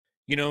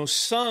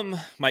Some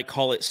might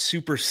call it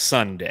Super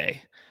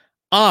Sunday.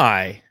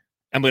 I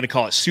am going to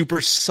call it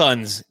Super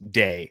Suns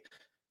Day.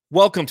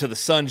 Welcome to the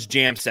Suns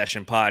Jam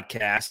Session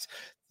podcast.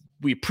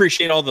 We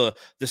appreciate all the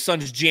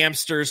Suns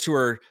Jamsters who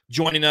are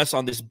joining us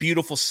on this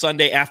beautiful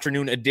Sunday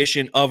afternoon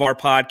edition of our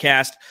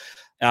podcast.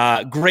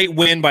 Great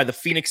win by the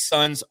Phoenix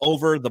Suns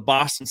over the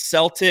Boston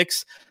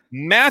Celtics.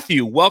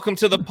 Matthew, welcome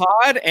to the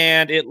pod,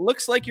 and it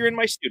looks like you're in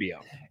my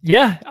studio.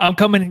 Yeah, I'm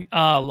coming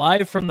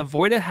live from the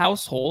Voida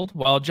household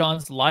while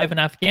John's live in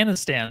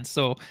Afghanistan.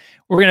 So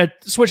we're going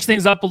to switch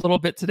things up a little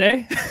bit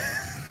today.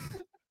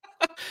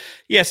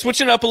 Yeah,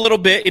 switching up a little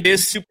bit. It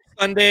is Super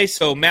Sunday,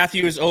 so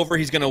Matthew is over.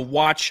 He's going to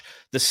watch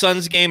the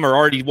Suns game, or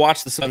already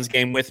watched the Suns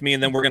game with me,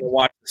 and then we're going to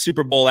watch the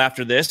Super Bowl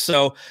after this.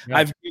 So yeah.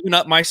 I've given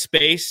up my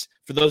space.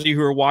 For those of you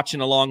who are watching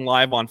along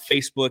live on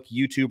Facebook,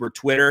 YouTube, or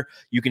Twitter,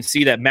 you can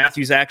see that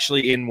Matthew's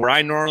actually in where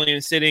I normally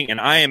am sitting, and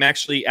I am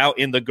actually out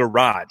in the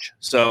garage.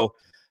 So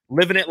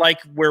living it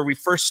like where we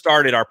first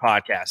started our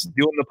podcast,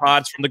 doing the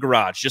pods from the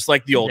garage, just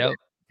like the old days.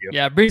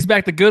 Yeah, it brings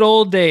back the good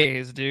old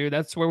days, dude.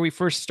 That's where we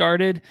first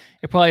started.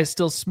 It probably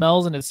still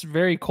smells, and it's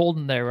very cold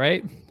in there,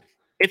 right?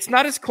 It's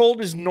not as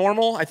cold as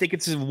normal. I think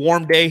it's a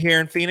warm day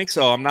here in Phoenix,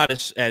 so I'm not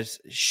as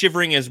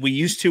shivering as we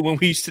used to when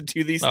we used to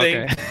do these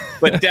things.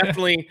 But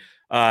definitely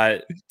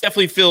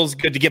feels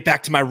good to get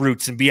back to my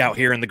roots and be out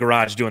here in the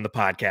garage doing the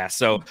podcast.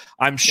 So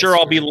I'm sure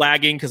I'll be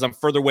lagging because I'm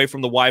further away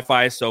from the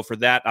Wi-Fi. So for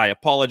that, I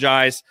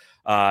apologize.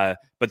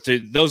 But to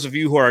those of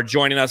you who are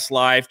joining us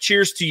live,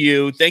 cheers to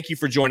you. Thank you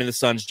for joining the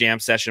Suns Jam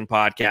Session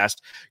podcast.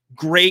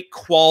 Great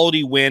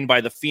quality win by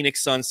the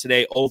Phoenix Suns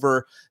today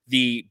over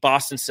the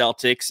Boston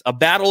Celtics, a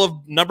battle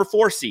of number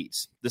 4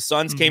 seeds. The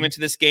Suns came into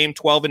this game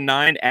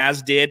 12-9,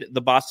 as did the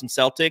Boston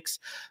Celtics.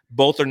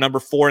 Both are number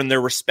 4 in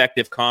their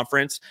respective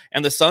conference.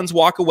 And the Suns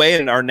walk away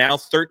and are now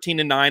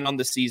 13-9 on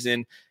the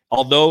season.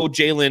 Although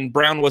Jaylen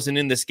Brown wasn't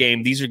in this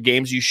game, these are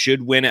games you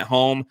should win at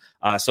home.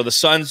 So the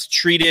Suns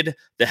treated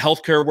the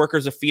healthcare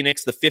workers of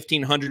Phoenix, the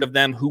 1,500 of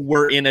them who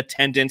were in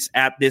attendance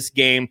at this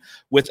game,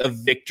 with a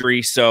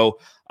victory. So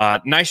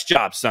nice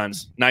job,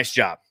 Suns. Nice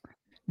job.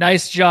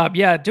 Nice job.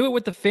 Yeah, do it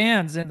with the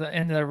fans in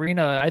the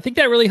arena. I think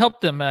that really helped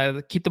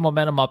them keep the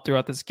momentum up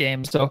throughout this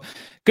game. So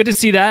good to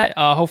see that.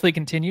 Hopefully it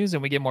continues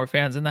and we get more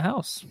fans in the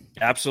house.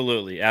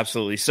 Absolutely.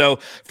 Absolutely. So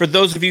for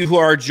those of you who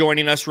are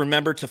joining us,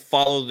 remember to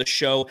follow the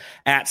show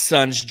at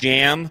Suns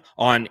Jam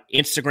on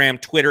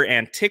Instagram, Twitter,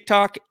 and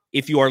TikTok.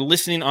 If you are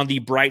listening on the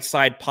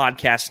Brightside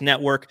Podcast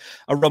Network,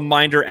 a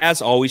reminder,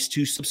 as always,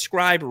 to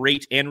subscribe,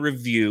 rate, and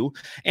review.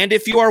 And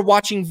if you are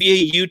watching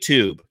via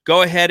YouTube,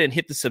 go ahead and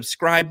hit the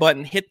subscribe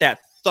button, hit that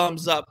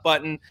thumbs up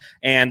button,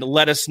 and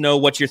let us know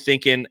what you're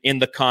thinking in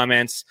the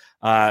comments.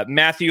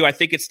 Matthew, I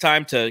think it's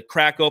time to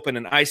crack open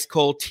an ice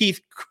cold,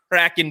 teeth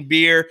cracking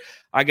beer.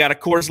 I got a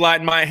Coors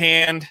Light in my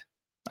hand.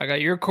 I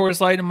got your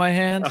Coors Light in my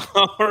hand.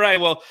 All right,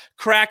 well,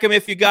 crack them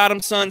if you got them,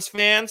 Suns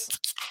fans.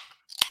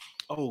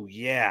 Oh,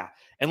 yeah.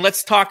 And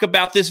let's talk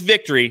about this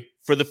victory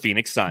for the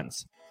Phoenix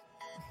Suns.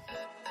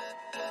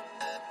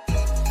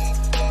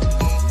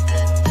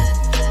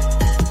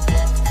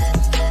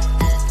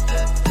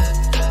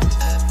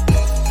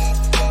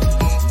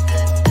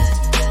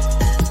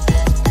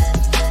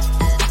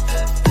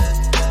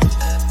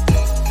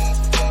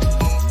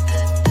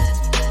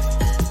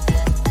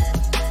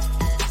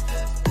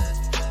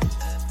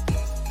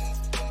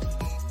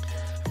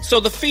 So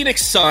the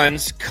Phoenix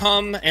Suns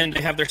come and they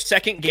have their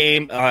second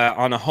game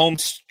on a home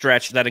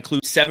stretch that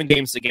includes 7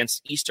 games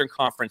against Eastern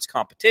Conference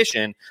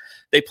competition.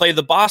 They play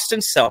the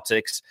Boston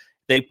Celtics.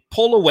 They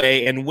pull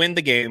away and win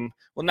the game.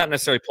 Well, not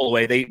necessarily pull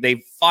away.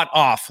 They fought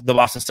off the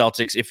Boston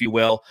Celtics, if you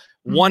will,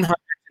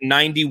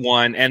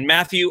 191. And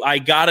Matthew, I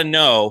got to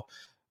know,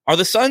 are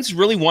the Suns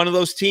really one of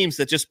those teams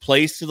that just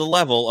plays to the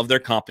level of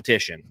their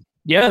competition?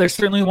 Yeah, they're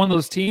certainly one of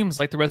those teams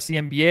like the rest of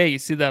the NBA. You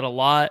see that a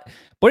lot.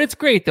 But it's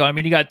great, though. I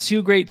mean, you got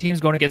 2 great teams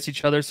going against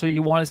each other, so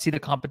you want to see the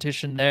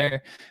competition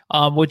there.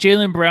 With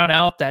Jaylen Brown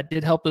out, that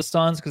did help the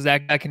Suns because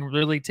that guy can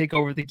really take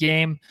over the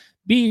game,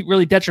 be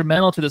really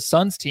detrimental to the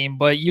Suns team.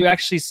 But you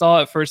actually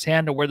saw it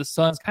firsthand to where the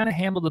Suns kind of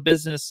handled the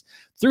business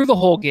through the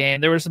whole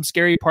game. There were some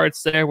scary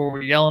parts there where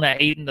we're yelling at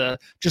Ayton to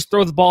just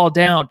throw the ball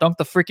down, dunk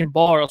the freaking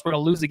ball, or else we're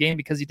going to lose the game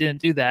because he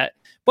didn't do that.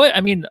 But,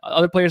 I mean,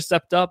 other players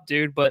stepped up,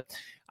 dude. But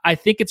I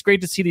think it's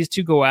great to see these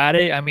 2 go at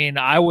it. I mean,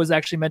 I was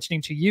actually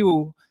mentioning to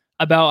you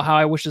about how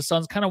I wish the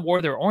Suns kind of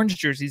wore their orange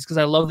jerseys because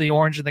I love the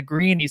orange and the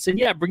green. He said,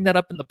 yeah, bring that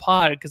up in the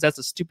pod because that's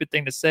a stupid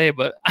thing to say.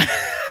 But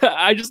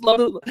I just love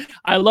it.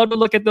 I love to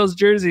look at those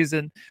jerseys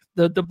and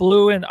the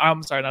blue and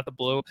I'm sorry, not the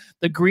blue,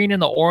 the green and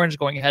the orange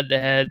going head to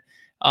head.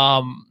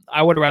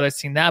 I would have rather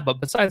seen that. But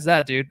besides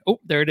that, dude,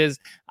 oh, there it is.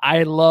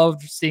 I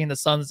loved seeing the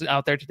Suns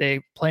out there today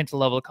playing to the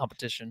level of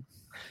competition.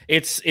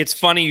 It's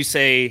funny you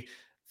say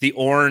the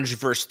orange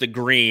versus the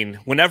green.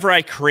 Whenever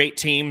I create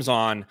teams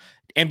on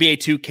NBA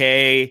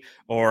 2K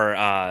or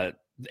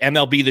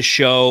MLB The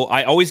Show,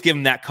 I always give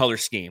them that color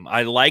scheme.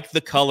 I like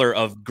the color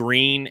of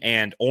green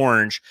and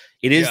orange.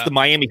 It is the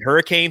Miami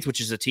Hurricanes,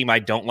 which is a team I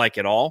don't like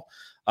at all.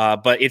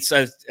 but it's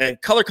a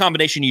color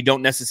combination you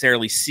don't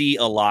necessarily see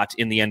a lot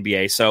in the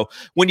NBA. So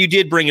when you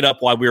did bring it up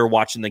while we were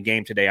watching the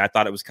game today, I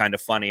thought it was kind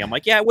of funny. I'm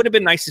like, yeah, it would have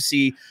been nice to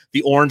see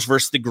the orange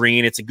versus the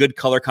green. It's a good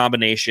color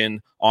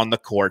combination on the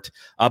court.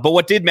 But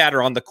what did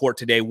matter on the court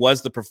today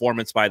was the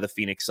performance by the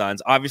Phoenix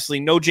Suns. Obviously,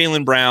 no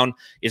Jaylen Brown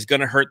is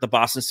going to hurt the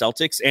Boston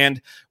Celtics.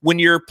 And when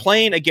you're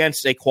playing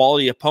against a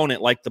quality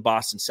opponent like the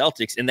Boston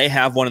Celtics and they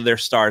have one of their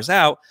stars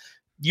out,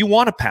 you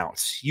want to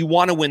pounce. You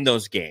want to win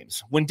those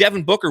games. When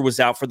Devin Booker was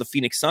out for the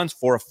Phoenix Suns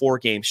for a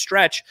 4-game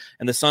stretch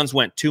and the Suns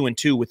went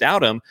 2-2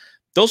 without him,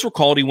 those were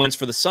quality wins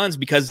for the Suns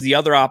because the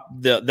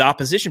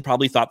opposition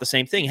probably thought the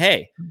same thing.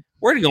 Hey,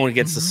 we're going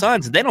against the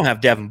Suns and they don't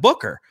have Devin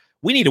Booker.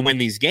 We need to win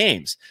these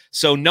games.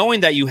 So knowing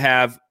that you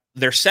have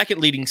their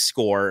second leading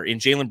scorer in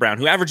Jaylen Brown,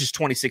 who averages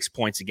 26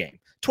 points a game,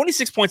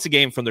 26 points a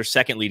game from their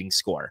second leading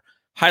scorer.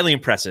 Highly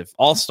impressive,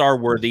 all-star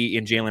worthy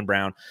in Jaylen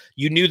Brown.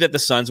 You knew that the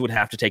Suns would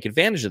have to take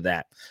advantage of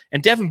that.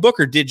 And Devin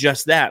Booker did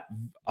just that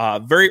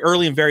very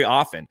early and very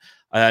often.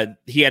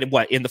 He had,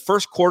 in the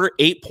first quarter,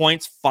 8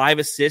 points, 5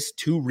 assists,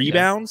 2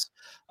 rebounds.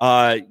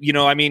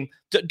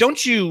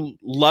 Don't you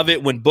love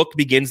it when Book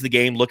begins the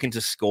game looking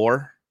to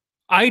score?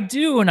 I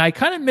do, and I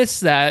kind of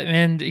miss that.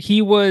 And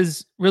he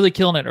was really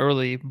killing it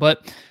early,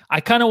 but I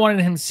kind of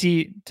wanted him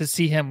to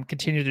see him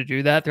continue to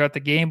do that throughout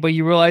the game. But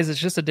you realize it's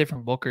just a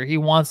different Booker. He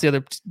wants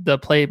the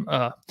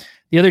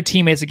other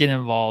teammates to get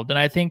involved, and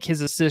I think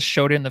his assist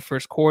showed it in the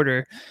first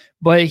quarter.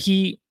 But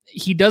he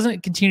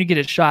doesn't continue to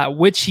get a shot,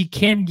 which he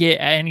can get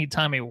at any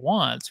time he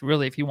wants,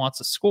 really, if he wants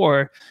to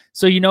score.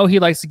 So he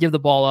likes to give the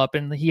ball up,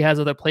 and he has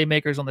other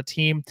playmakers on the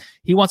team.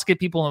 He wants to get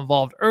people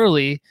involved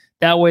early.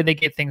 That way they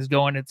get things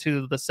going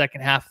into the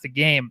second half of the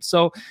game.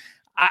 So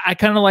I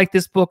kind of like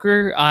this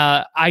Booker.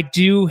 I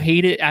do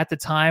hate it at the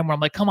time where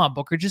I'm like, come on,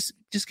 Booker, just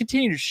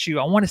continue to shoot.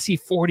 I want to see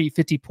 40,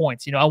 50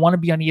 points. I want to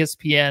be on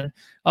ESPN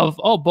of,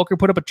 Booker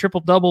put up a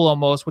triple-double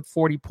almost with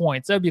 40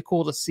 points. That would be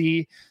cool to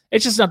see.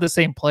 It's just not the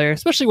same player,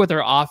 especially with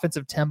their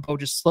offensive tempo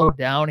just slowed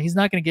down. He's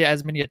not going to get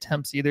as many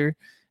attempts either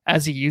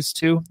as he used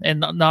to,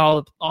 and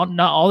not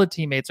all the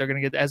teammates are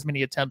going to get as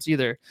many attempts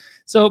either.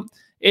 So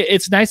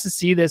it's nice to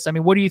see this. I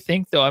mean, what do you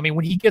think, though? I mean,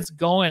 when he gets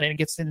going and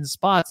gets in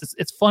spots,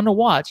 it's fun to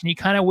watch. And you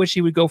kind of wish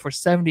he would go for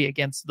 70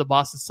 against the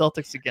Boston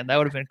Celtics again. That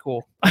would have been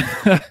cool.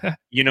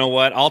 You know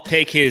what? I'll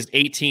take his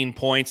 18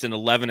 points and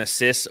 11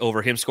 assists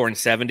over him scoring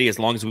 70 as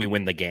long as we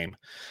win the game.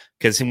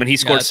 Because when he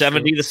scored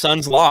 70, true. The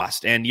Suns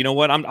lost. And you know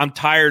what? I'm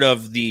tired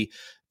of the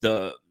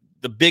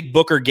big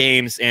Booker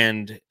games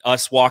and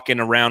us walking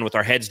around with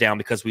our heads down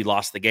because we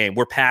lost the game.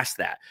 We're past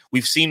that.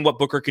 We've seen what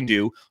Booker can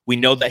do. We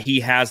know that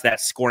he has that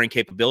scoring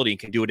capability and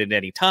can do it at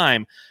any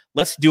time.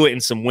 Let's do it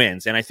in some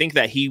wins. And I think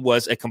that he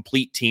was a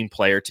complete team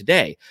player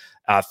today.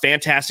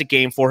 Fantastic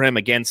game for him.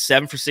 Again,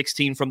 7 for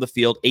 16 from the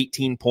field,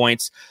 18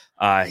 points.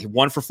 He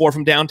 1 for 4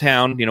 from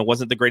downtown.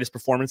 Wasn't the greatest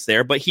performance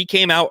there, but he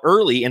came out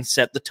early and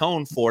set the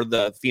tone for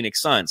the Phoenix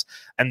Suns.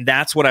 And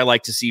that's what I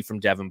like to see from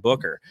Devin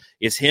Booker,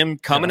 is him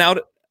coming out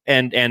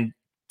and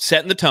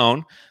setting the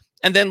tone,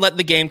 and then let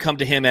the game come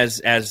to him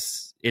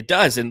as it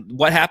does. And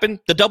what happened?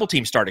 The double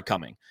team started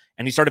coming,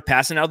 and he started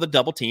passing out of the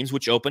double teams,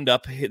 which opened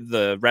up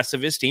the rest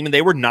of his team, and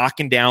they were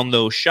knocking down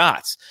those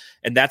shots.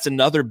 And that's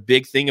another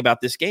big thing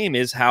about this game,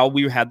 is how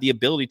we had the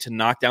ability to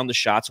knock down the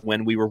shots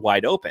when we were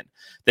wide open.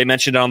 They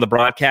mentioned it on the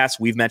broadcast.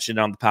 We've mentioned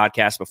it on the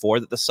podcast before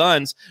that the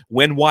Suns,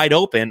 when wide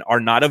open, are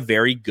not a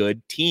very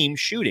good team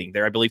shooting.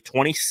 They're, I believe,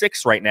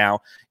 26 right now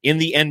in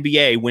the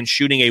NBA when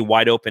shooting a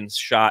wide open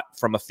shot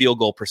from a field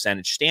goal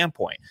percentage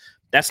standpoint.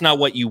 That's not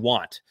what you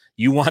want.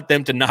 You want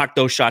them to knock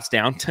those shots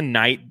down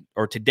tonight,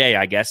 or today,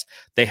 I guess.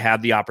 They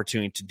had the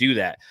opportunity to do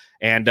that.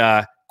 And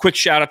quick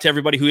shout out to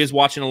everybody who is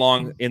watching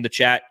along in the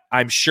chat.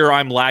 I'm sure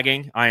I'm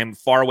lagging. I am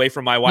far away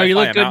from my Wi-Fi. No, you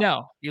look good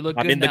now. You look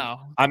good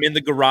now. I'm in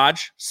the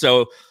garage,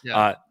 so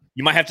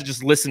you might have to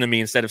just listen to me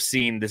instead of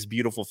seeing this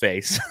beautiful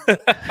face.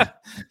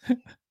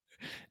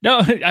 No,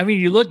 I mean,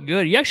 you look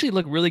good. You actually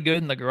look really good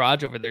in the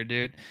garage over there,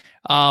 dude.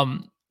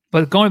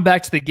 But going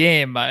back to the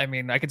game, I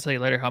mean, I can tell you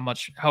later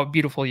how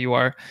beautiful you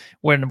are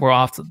when we're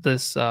off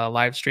this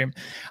live stream.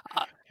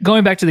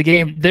 Going back to the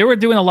game, they were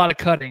doing a lot of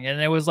cutting, and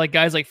it was like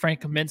guys like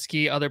Frank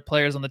Kaminsky, other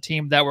players on the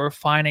team that were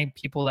finding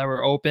people that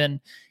were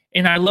open.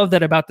 And I love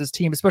that about this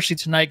team, especially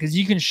tonight, because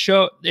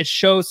it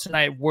shows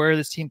tonight where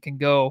this team can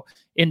go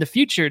in the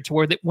future, to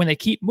where when they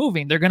keep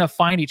moving, they're going to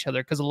find each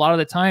other. Because a lot of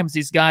the times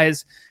these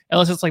guys,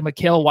 unless it's like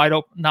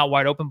Mikal not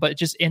wide open, but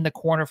just in the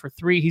corner for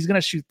 3, he's going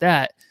to shoot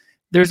that.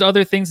 There's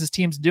other things this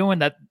team's doing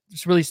that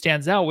just really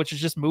stands out, which is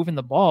just moving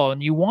the ball.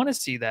 And you want to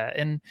see that.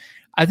 And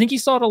I think you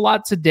saw it a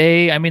lot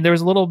today. I mean, there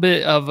was a little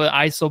bit of an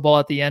ISO ball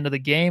at the end of the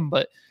game,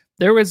 but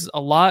there was a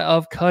lot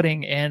of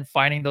cutting and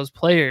finding those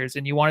players.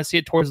 And you want to see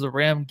it towards the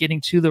rim, getting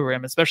to the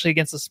rim, especially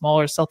against a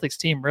smaller Celtics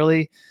team.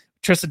 Really,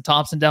 Tristan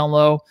Thompson down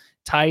low,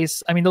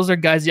 Tice. I mean, those are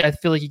guys I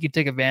feel like you could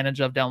take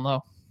advantage of down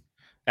low.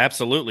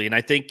 Absolutely. And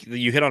I think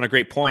you hit on a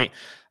great point.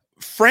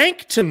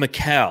 Frank to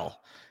Mikal,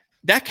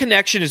 that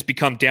connection has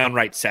become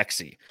downright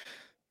sexy.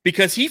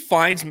 Because he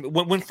finds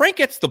when Frank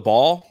gets the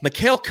ball,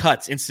 Mikal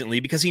cuts instantly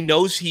because he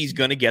knows he's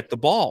going to get the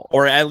ball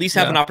or at least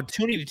have an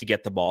opportunity to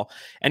get the ball.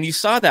 And you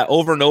saw that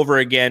over and over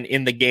again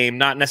in the game,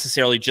 not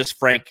necessarily just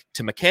Frank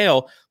to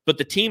Mikal, but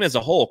the team as a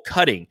whole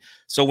cutting.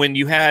 So when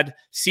you had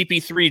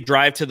CP3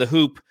 drive to the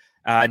hoop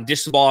and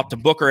dish the ball up to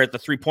Booker at the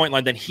 3-point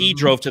line, then he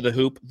drove to the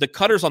hoop. The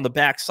cutters on the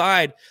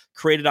backside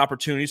created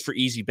opportunities for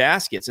easy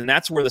baskets. And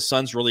that's where the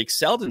Suns really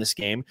excelled in this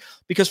game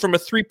because from a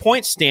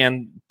 3-point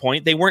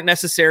standpoint, they weren't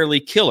necessarily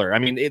killer. I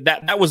mean,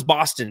 that was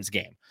Boston's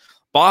game.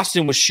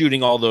 Boston was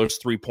shooting all those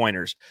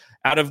 3-pointers.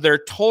 Out of their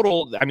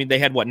total, I mean, they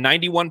had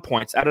 91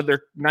 points. Out of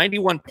their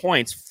 91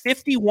 points,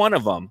 51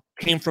 of them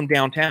came from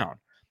downtown.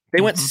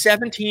 They went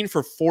 17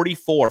 for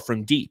 44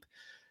 from deep.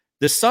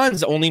 The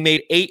Suns only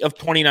made 8 of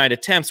 29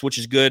 attempts, which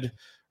is good.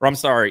 Or I'm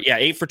sorry,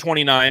 8 for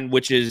 29,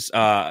 which is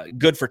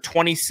good for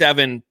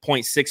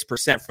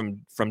 27.6%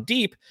 from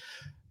deep.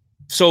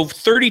 So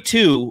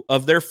 32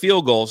 of their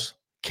field goals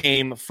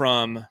came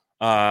from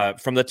the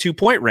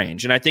 2-point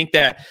range, and I think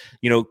that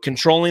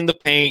controlling the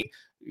paint,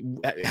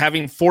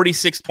 having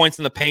 46 points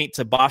in the paint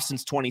to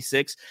Boston's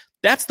 26.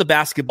 That's the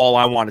basketball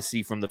I want to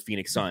see from the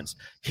Phoenix Suns.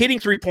 Hitting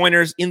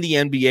 3-pointers in the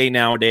NBA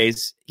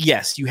nowadays,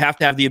 yes, you have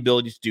to have the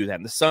ability to do that.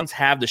 And the Suns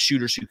have the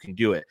shooters who can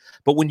do it.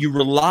 But when you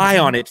rely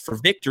on it for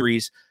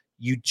victories,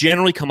 you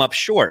generally come up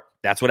short.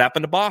 That's what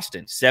happened to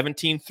Boston.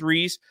 17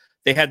 threes.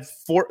 They had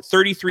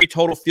 33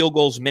 total field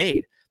goals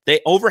made.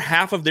 Over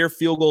half of their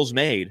field goals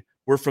made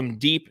were from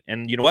deep.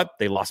 And you know what?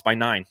 They lost by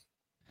 9.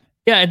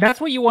 Yeah, and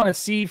that's what you want to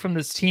see from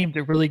this team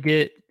to really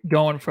get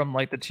going from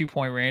like the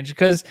 2-point range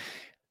because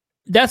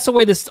that's the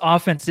way this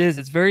offense is.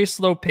 It's very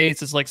slow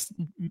pace. It's like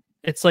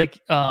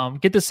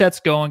get the sets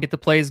going, get the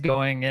plays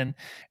going, and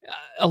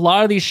a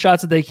lot of these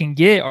shots that they can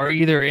get are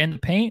either in the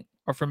paint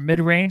or from mid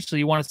range. So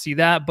you want to see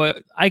that.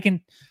 But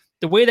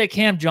the way that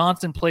Cam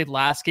Johnson played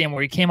last game,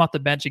 where he came off the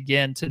bench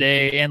again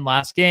today and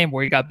last game,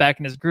 where he got back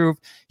in his groove,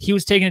 he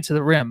was taking it to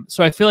the rim.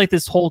 So I feel like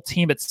this whole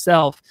team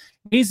itself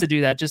needs to do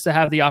that just to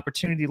have the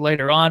opportunity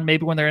later on,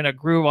 maybe when they're in a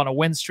groove on a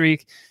win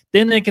streak,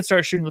 then they can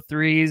start shooting the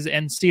threes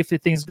and see if the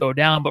things go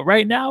down. But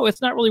right now,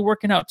 it's not really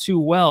working out too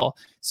well.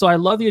 So I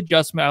love the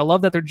adjustment. I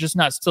love that they're just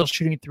not still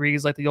shooting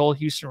threes like the old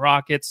Houston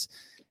Rockets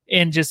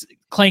and just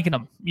clanking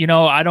them.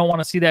 I don't want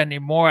to see that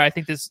anymore. I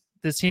think this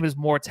team is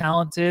more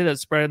talented at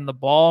spreading the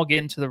ball,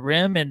 getting to the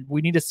rim, and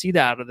we need to see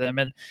that out of them.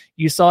 And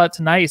you saw it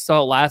tonight. You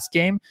saw it last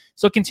game.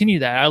 So continue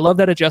that. I love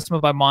that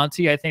adjustment by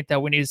Monty. I think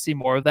that we need to see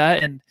more of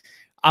that. And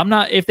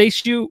if they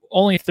shoot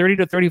only 30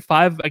 to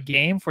 35 a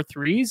game for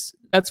threes,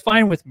 that's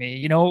fine with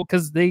me,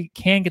 because they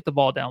can get the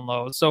ball down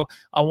low. So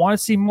I want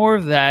to see more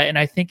of that. And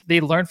I think they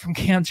learned from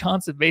Cam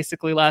Johnson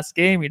basically last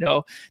game,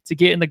 to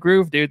get in the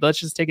groove, dude. Let's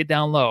just take it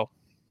down low.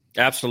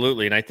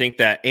 Absolutely. And I think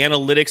that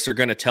analytics are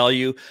going to tell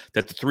you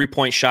that the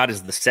 3-point shot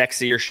is the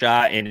sexier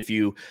shot. And if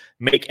you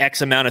make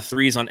X amount of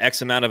threes on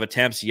X amount of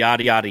attempts,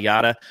 yada, yada,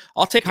 yada,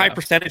 I'll take high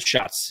percentage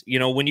shots.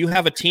 When you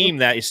have a team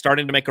that is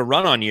starting to make a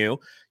run on you,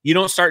 you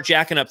don't start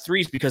jacking up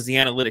threes because the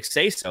analytics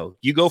say so.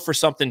 You go for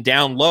something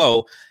down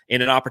low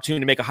and an opportunity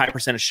to make a high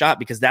percentage shot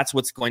because that's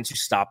what's going to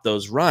stop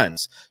those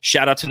runs.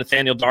 Shout out to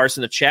Nathaniel Dars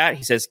in the chat.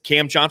 He says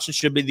Cam Johnson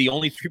should be the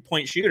only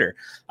 3-point shooter.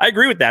 I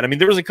agree with that. I mean,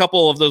 there was a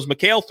couple of those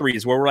Mikal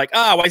threes where we're like,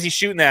 why is he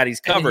shooting that?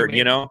 He's covered,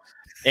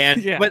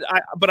 And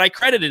but I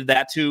credited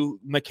that to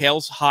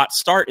Mikal's hot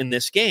start in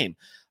this game.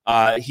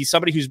 He's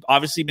somebody who's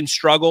obviously been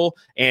struggle,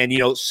 and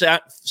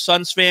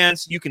Suns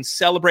fans, you can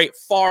celebrate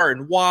far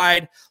and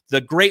wide. The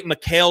great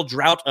Mikal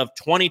drought of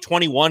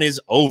 2021 is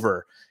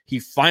over. He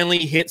finally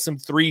hit some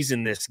threes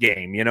in this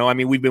game. I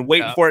mean, we've been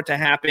waiting for it to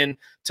happen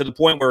to the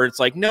point where it's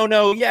like,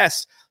 no,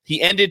 yes.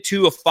 He ended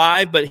 2 of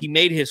 5, but he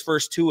made his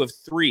first 2 of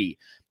 3.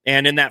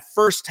 And in that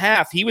first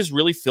half, he was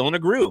really filling a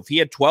groove. He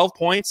had 12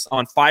 points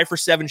on 5 for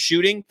 7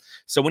 shooting.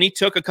 So when he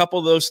took a couple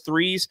of those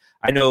threes,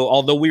 I know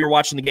although we were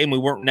watching the game, we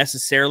weren't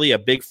necessarily a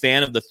big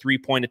fan of the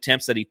 3-point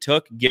attempts that he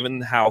took,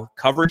 given how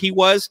covered he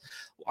was.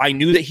 I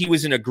knew that he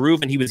was in a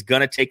groove and he was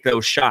going to take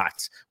those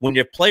shots. When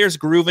your player's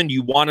grooving,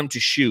 you want him to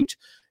shoot.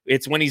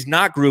 It's when he's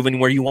not grooving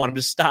where you want him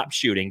to stop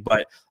shooting.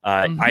 But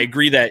I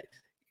agree that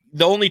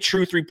the only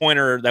true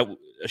 3-pointer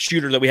a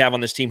shooter that we have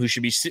on this team who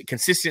should be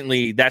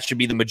consistently, that should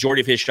be the majority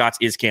of his shots,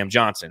 is Cam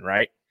Johnson,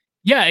 right?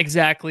 Yeah,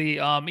 exactly.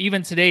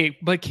 Even today,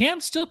 but Cam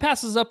still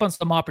passes up on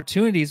some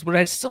opportunities, what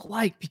I still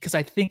like because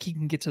I think he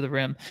can get to the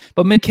rim.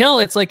 But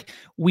Mikal, it's like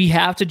we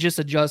have to just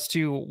adjust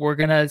to, we're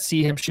going to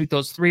see him shoot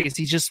those threes.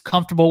 He's just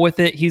comfortable with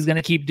it. He's going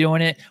to keep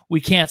doing it.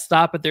 We can't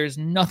stop it. There's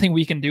nothing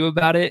we can do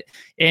about it.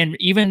 And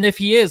even if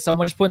he is,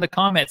 someone just put in the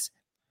comments,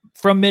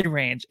 from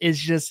mid-range, is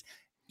just,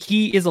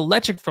 he is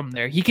electric from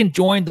there. He can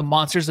join the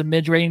Monsters of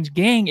Mid-Range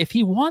gang if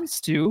he wants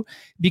to,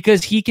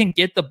 because he can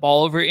get the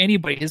ball over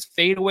anybody. His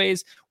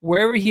fadeaways,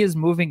 wherever he is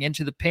moving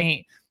into the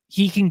paint,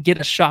 he can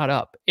get a shot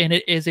up, and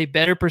it is a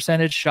better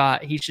percentage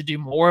shot. He should do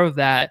more of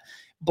that.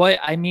 But,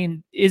 I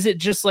mean, is it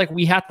just like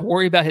we have to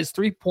worry about his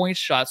 3-point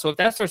shot? So if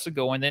that starts to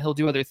go in, then he'll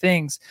do other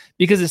things,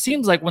 because it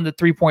seems like when the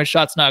 3-point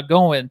shot's not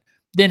going,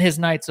 then his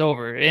night's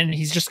over and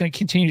he's just going to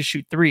continue to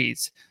shoot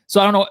threes. So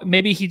I don't know,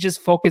 maybe he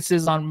just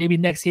focuses on maybe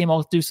next game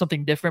I'll do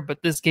something different,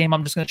 but this game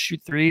I'm just going to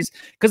shoot threes,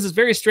 because it's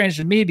very strange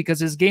to me because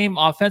his game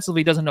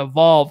offensively doesn't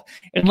evolve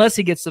unless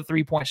he gets the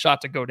 3-point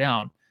shot to go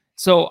down.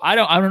 So I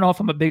don't know if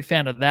I'm a big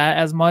fan of that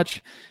as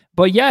much.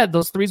 But yeah,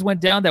 those threes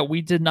went down that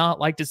we did not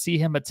like to see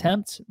him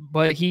attempt,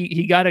 but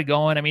he got it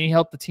going. I mean, he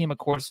helped the team, of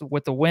course,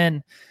 with the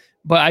win.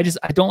 But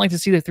I don't like to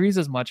see the threes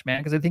as much, man,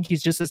 because I think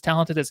he's just as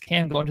talented as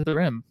Cam going to the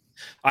rim.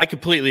 I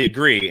completely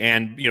agree.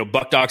 And,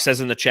 Buck Dog says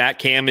in the chat,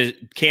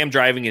 Cam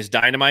driving is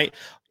dynamite.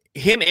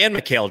 Him and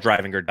Mikal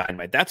driving are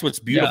dynamite. That's what's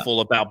beautiful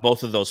about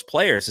both of those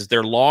players is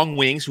they're long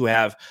wings who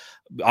have,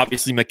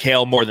 obviously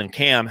Mikal more than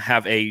Cam,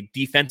 have a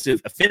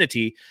defensive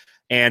affinity,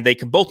 and they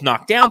can both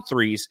knock down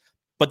threes,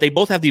 but they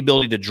both have the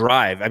ability to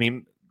drive. I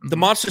mean, the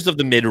monsters of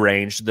the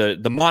mid-range, the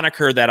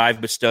moniker that I've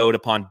bestowed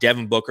upon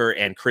Devin Booker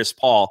and Chris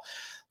Paul,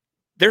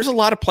 there's a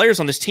lot of players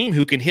on this team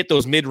who can hit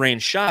those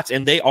mid-range shots,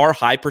 and they are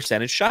high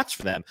percentage shots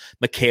for them.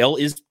 Mikal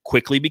is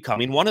quickly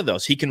becoming one of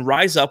those. He can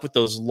rise up with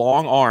those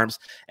long arms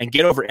and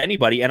get over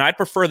anybody, and I'd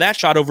prefer that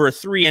shot over a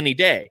three any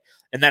day.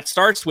 And that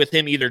starts with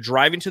him either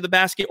driving to the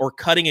basket or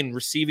cutting and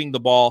receiving the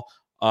ball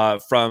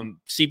from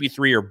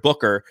CP3 or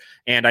Booker.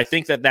 And I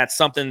think that that's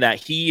something that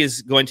he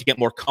is going to get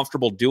more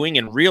comfortable doing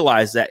and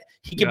realize that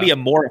he can be a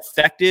more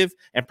effective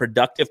and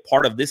productive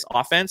part of this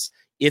offense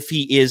if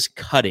he is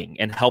cutting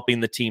and helping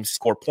the team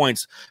score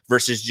points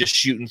versus just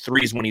shooting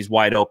threes when he's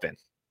wide open.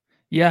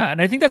 Yeah,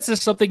 and I think that's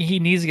just something he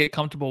needs to get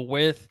comfortable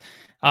with.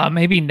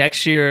 Maybe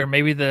next year,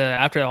 maybe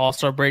after the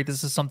All-Star break,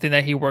 this is something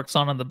that he works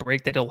on the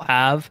break that he'll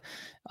have.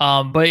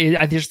 But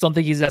I just don't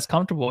think he's as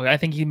comfortable. I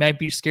think he might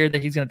be scared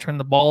that he's going to turn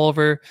the ball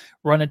over,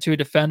 run into a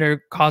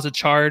defender, cause a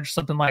charge,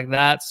 something like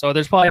that. So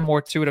there's probably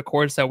more to it, of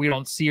course, that we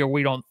don't see or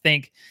we don't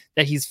think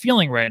that he's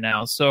feeling right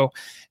now. So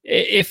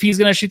if he's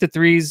going to shoot the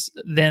threes,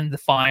 then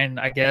fine,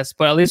 I guess.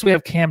 But at least we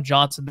have Cam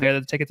Johnson there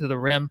to take it to the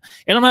rim.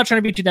 And I'm not trying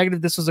to be too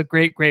negative. This was a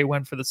great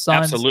win for the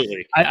Suns.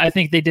 Absolutely. I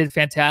think they did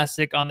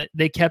fantastic on it.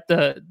 They kept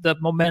the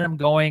momentum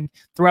going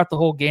throughout the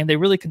whole game. They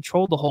really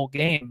controlled the whole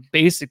game,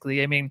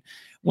 basically. I mean,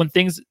 when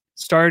things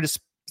started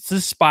to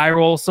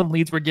spiral, some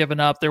leads were given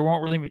up. The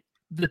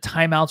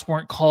timeouts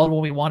weren't called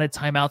when we wanted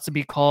timeouts to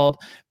be called,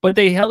 but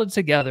they held it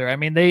together. I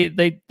mean,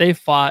 they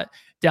fought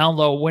down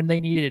low when they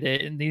needed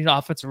it and needed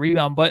offensive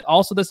rebound, but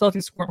also the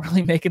Celtics weren't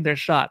really making their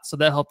shots, so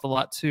that helped a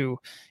lot too.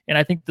 And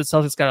I think the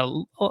Celtics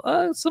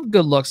got some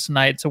good looks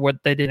tonight to what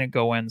they didn't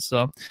go in.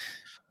 So,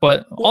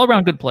 but all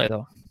around good play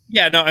though.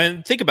 Yeah, no,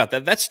 and think about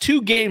that. That's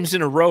 2 games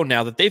in a row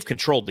now that they've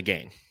controlled the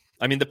game.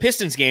 I mean, the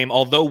Pistons game,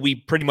 although we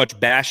pretty much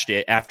bashed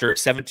it after a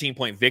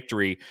 17-point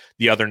victory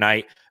the other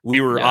night,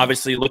 we were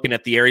obviously looking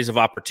at the areas of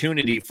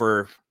opportunity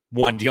for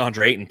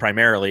DeAndre Ayton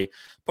primarily,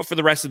 but for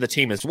the rest of the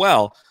team as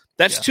well.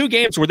 That's 2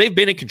 games where they've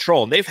been in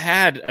control and they've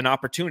had an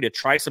opportunity to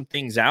try some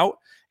things out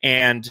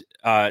and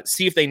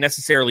see if they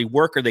necessarily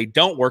work or they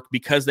don't work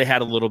because they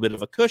had a little bit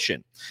of a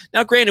cushion.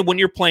 Now, granted, when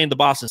you're playing the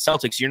Boston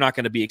Celtics, you're not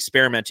going to be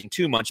experimenting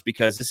too much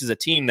because this is a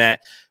team that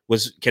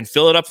can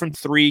fill it up from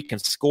 3, can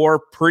score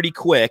pretty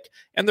quick,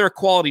 and they're a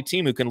quality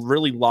team who can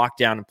really lock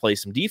down and play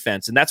some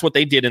defense. And that's what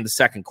they did in the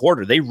second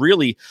quarter. They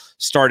really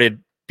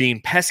started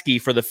being pesky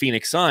for the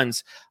Phoenix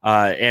Suns,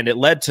 and it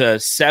led to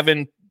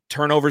 7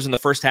 turnovers in the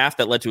first half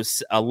that led to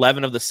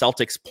 11 of the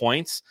Celtics'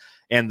 points,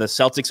 and the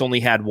Celtics only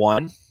had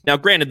 1. Now,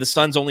 granted, the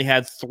Suns only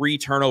had 3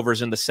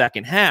 turnovers in the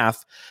second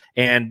half,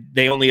 and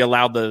they only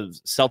allowed the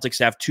Celtics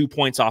to have 2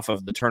 points off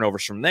of the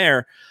turnovers from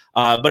there.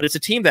 But it's a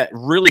team that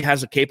really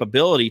has a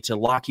capability to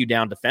lock you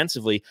down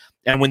defensively.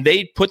 And when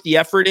they put the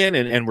effort in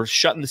and were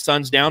shutting the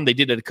Suns down, they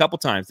did it a couple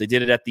times. They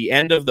did it at the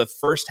end of the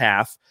first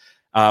half,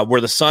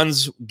 where the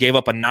Suns gave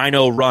up a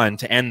 9-0 run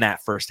to end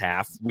that first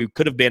half. We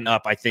could have been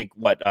up, I think,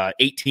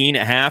 18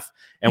 at half,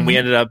 and we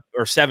ended up,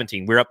 or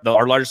 17. We're up,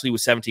 our largest lead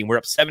was 17. We're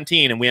up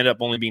 17, and we ended up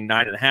only being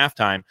 9 at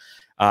halftime.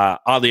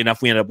 Oddly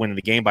enough, we ended up winning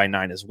the game by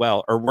 9 as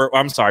well. We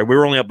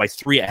were only up by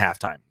 3 at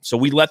halftime. So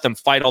we let them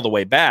fight all the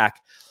way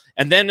back.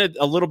 And then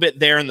a little bit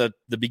there in the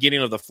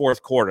beginning of the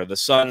fourth quarter, the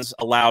Suns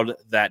allowed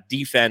that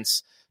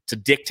defense to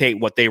dictate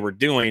what they were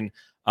doing.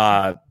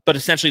 But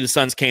essentially the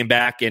Suns came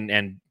back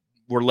and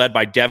were led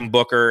by Devin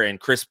Booker and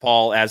Chris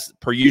Paul as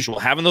per usual.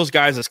 Having those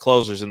guys as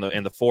closers in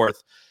the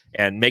fourth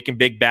and making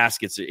big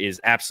baskets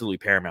is absolutely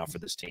paramount for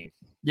this team.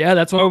 Yeah,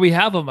 that's why we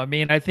have him. I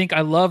mean, I think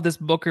I love this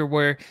Booker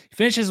where he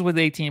finishes with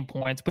 18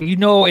 points, but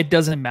it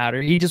doesn't matter.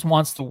 He just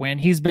wants to win.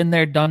 He's been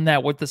there, done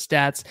that with the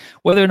stats.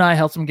 Whether or not it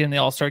helps him get in the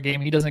All-Star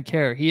game, he doesn't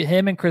care.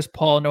 Him and Chris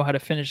Paul know how to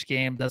finish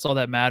games. That's all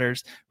that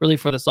matters really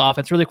for this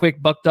offense. Really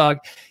quick, Buck Dog.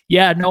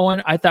 Yeah, no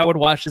one I thought would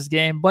watch this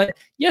game, but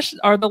yes,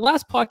 the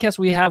last podcast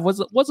we have was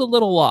a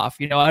little off.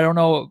 I don't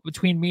know,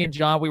 between me and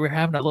John, we were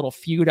having a little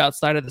feud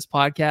outside of this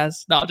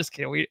podcast. No, I'm just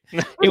kidding.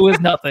 It was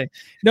nothing.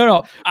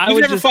 No.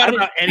 We've never fought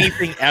about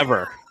anything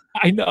ever.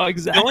 I know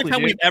exactly. The only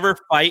time we ever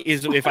fight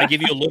is if I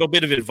give you a little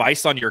bit of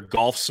advice on your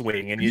golf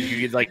swing and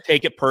you like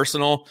take it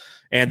personal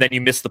and then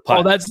you miss the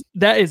putt. Oh,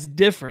 that is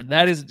different.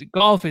 That is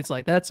golf. It's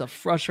like that's a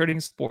frustrating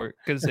sport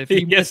because if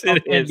you yes,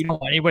 it is. You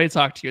don't want anybody to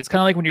talk to you. It's kind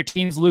of like when your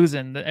team's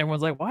losing.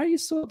 Everyone's like, "Why are you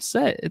so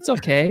upset?" It's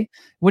okay.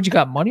 What, you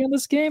got money on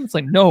this game? It's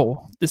like,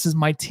 no, this is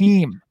my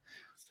team.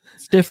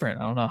 It's different.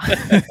 I don't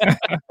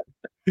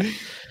know.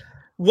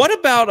 What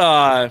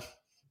about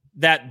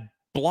that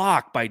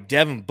block by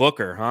Devin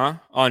Booker, huh?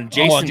 On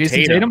Jason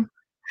Tatum.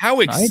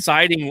 How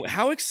exciting! Nice.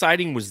 How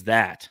exciting was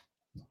that?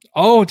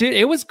 Oh, dude,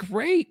 it was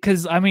great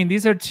because I mean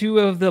these are two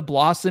of the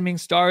blossoming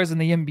stars in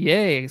the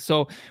NBA.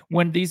 So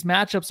when these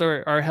matchups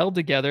are held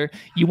together,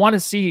 you want to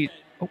see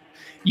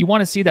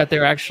that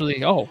they're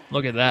actually. Oh,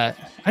 look at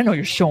that! I know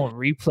you're showing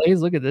replays.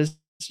 Look at this.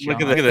 John.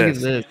 Look at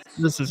this.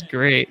 This is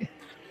great.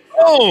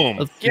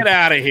 Boom! Get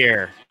out of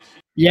here.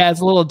 Yeah,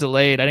 it's a little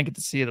delayed. I didn't get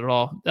to see it at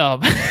all.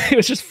 It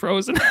was just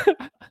frozen.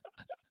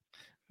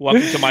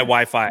 Welcome to my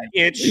Wi-Fi.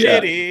 It's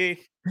shitty.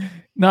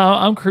 No,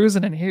 I'm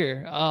cruising in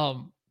here.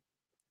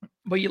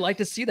 But you like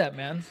to see that,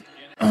 man.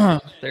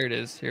 There it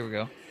is. Here we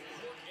go.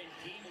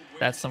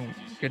 That's some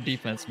good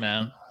defense,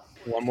 man.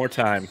 One more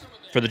time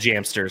for the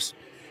Jamsters.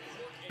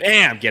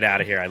 Bam! Get out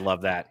of here. I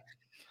love that.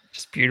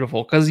 Just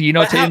beautiful because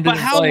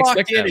how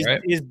locked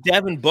in is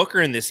Devin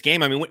Booker in this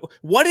game? I mean,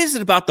 what is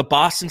it about the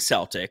Boston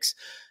Celtics?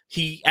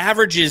 He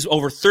averages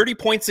over 30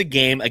 points a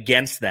game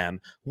against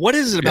them. What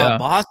is it about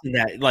Boston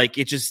that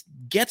it just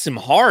gets him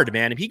hard,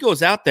 man? If he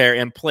goes out there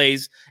and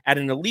plays at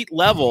an elite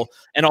level,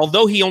 and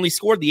although he only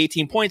scored the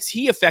 18 points,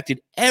 he affected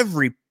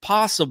every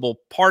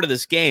possible part of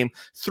this game.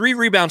 3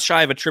 rebounds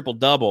shy of a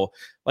triple-double.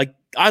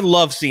 I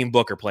love seeing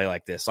Booker play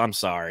like this. I'm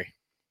sorry.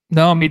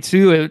 No, me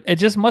too. It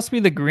just must be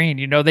the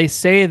green. They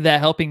say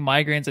that helping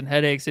migraines and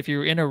headaches, if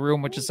you're in a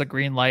room with just a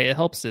green light, it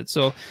helps it.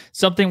 So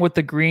something with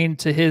the green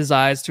to his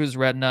eyes, to his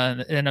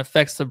retina, and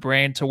affects the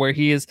brain to where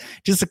he is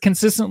just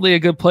consistently a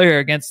good player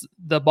against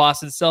the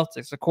Boston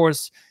Celtics. Of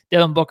course,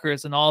 Devin Booker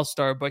is an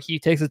all-star, but he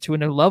takes it to a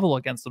new level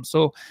against them.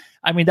 So,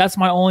 I mean, that's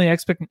my only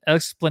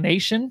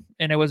explanation,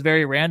 and it was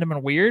very random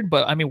and weird.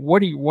 But, I mean,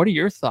 what are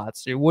your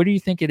thoughts, dude? What do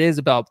you think it is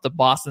about the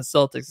Boston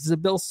Celtics? Is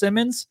it Bill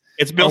Simmons?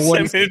 It's Bill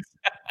Simmons.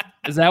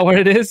 Is that what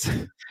it is?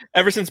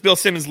 Ever since Bill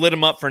Simmons lit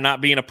him up for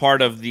not being a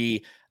part of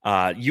the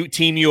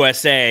Team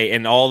USA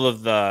and all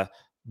of the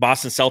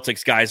Boston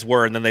Celtics guys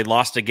were, and then they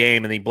lost a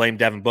game and they blamed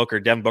Devin Booker.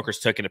 Devin Booker's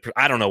took it.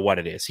 I don't know what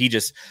it is. He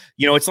just,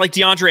 it's like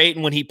DeAndre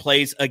Ayton when he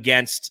plays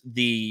against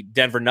the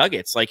Denver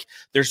Nuggets.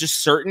 There's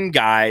just certain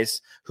guys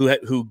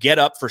who get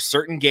up for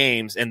certain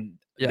games, and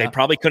they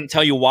probably couldn't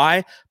tell you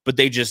why, but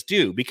they just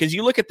do. Because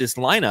you look at this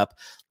lineup.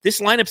 This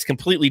lineup's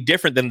completely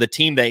different than the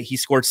team that he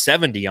scored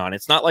 70 on.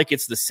 It's not like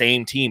it's the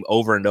same team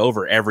over and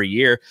over every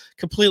year.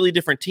 Completely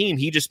different team.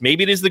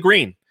 Maybe it is the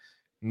green.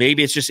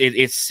 Maybe it's just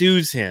it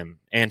soothes him,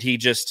 and he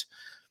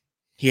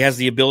has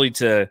the ability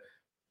to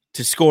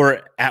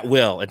score at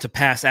will and to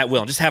pass at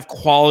will and just have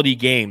quality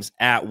games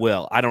at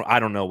will. I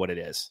don't know what it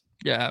is.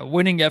 Yeah,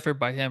 winning effort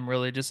by him,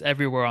 really, just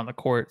everywhere on the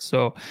court.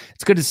 So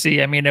it's good to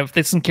see. I mean, if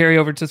this can carry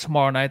over to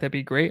tomorrow night, that'd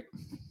be great.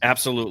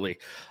 Absolutely.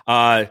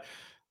 A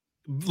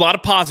lot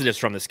of positives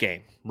from this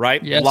game,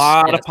 right? Yes, a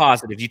lot of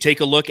positives. You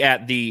take a look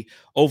at the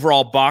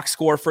overall box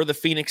score for the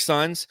Phoenix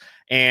Suns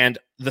and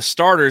the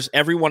starters,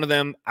 every one of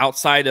them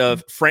outside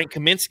of Frank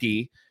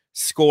Kaminsky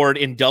scored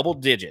in double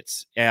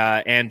digits.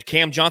 And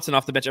Cam Johnson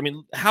off the bench. I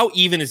mean, how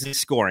even is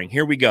this scoring?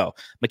 Here we go.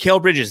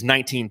 Mikal Bridges,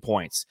 19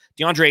 points.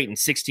 DeAndre Ayton,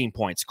 16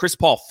 points. Chris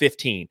Paul,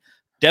 15.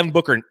 Devin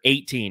Booker,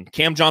 18.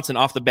 Cam Johnson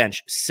off the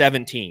bench,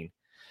 17.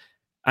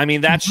 I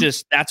mean, that's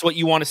what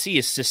you want to see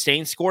is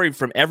sustained scoring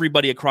from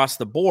everybody across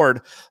the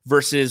board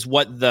versus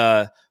what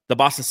the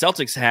Boston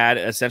Celtics had.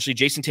 Essentially,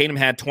 Jason Tatum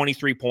had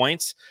 23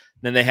 points.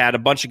 Then they had a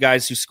bunch of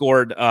guys who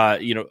scored, a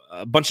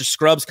bunch of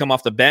scrubs come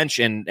off the bench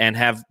and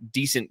have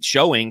decent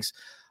showings.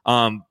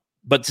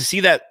 But to see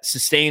that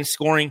sustained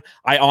scoring,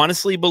 I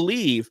honestly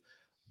believe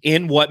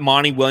in what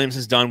Monty Williams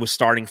has done with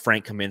starting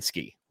Frank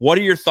Kaminsky. What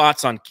are your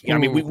thoughts on? I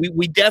mean,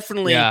 we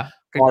definitely. Yeah.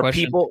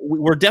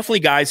 We're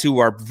definitely guys who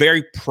are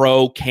very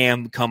pro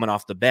Cam coming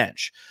off the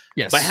bench.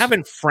 Yes. But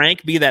having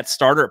Frank be that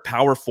starter at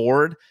power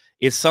forward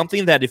is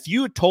something that if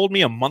you had told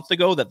me a month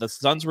ago that the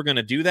Suns were going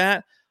to do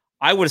that,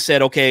 I would have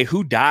said, okay,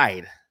 who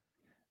died?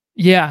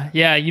 Yeah.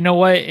 You know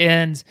what?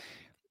 And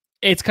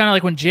it's kind of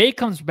like when Jay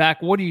comes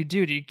back, what do you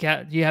do? Do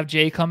you have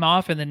Jay come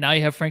off and then now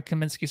you have Frank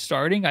Kaminsky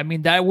starting? I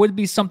mean, that would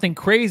be something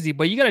crazy,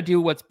 but you got to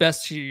do what's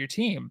best to your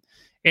team.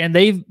 And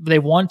they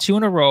won 2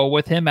 in a row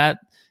with him at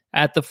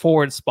the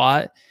forward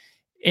spot.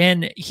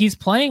 And he's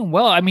playing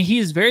well. I mean,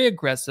 he's very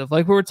aggressive.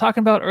 Like we were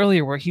talking about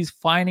earlier, where he's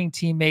finding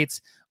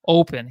teammates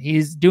open.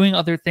 He's doing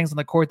other things on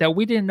the court that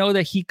we didn't know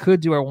that he could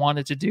do or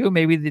wanted to do.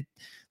 Maybe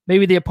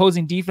the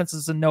opposing defense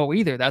doesn't know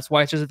either. That's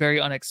why it's just very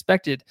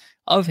unexpected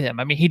of him.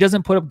 I mean, he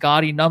doesn't put up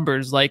gaudy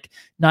numbers like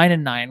 9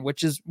 and 9,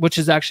 which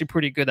is actually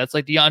pretty good. That's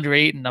like DeAndre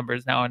Ayton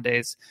numbers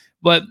nowadays.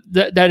 But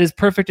that is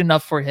perfect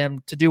enough for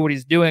him to do what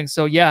he's doing.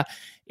 So yeah.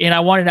 And I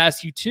wanted to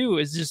ask you too,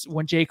 is just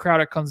when Jay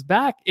Crowder comes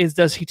back,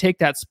 does he take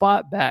that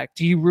spot back?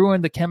 Do you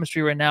ruin the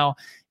chemistry right now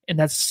and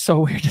that's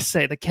so weird to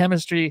say. The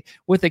chemistry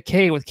with a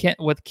K with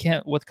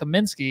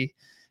Kaminsky,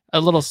 a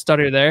little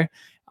stutter there.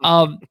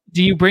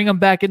 Do you bring him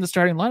back in the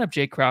starting lineup,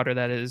 Jay Crowder?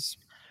 That is.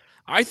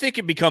 I think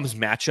it becomes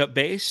matchup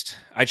based.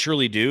 I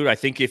truly do. I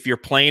think if you're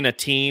playing a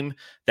team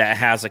that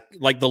has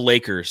like the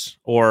Lakers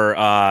or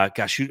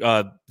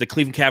the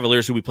Cleveland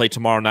Cavaliers, who we play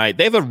tomorrow night,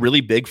 they have a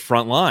really big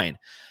front line.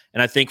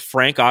 And I think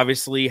Frank,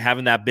 obviously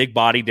having that big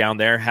body down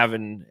there,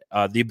 having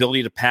the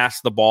ability to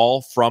pass the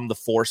ball from the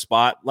 4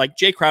 spot, like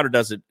Jay Crowder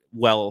does it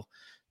well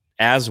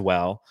as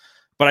well.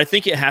 But I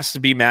think it has to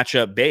be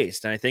matchup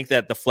based. And I think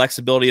that the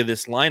flexibility of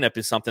this lineup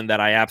is something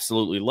that I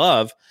absolutely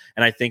love.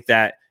 And I think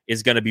that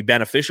is going to be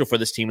beneficial for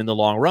this team in the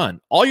long run.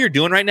 All you're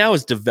doing right now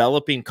is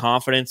developing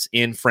confidence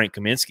in Frank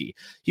Kaminsky.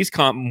 He's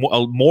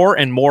more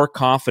and more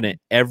confident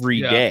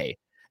every day.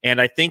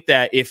 And I think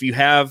that if you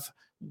have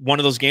one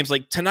of those games,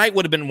 like tonight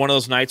would have been one of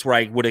those nights where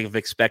I would have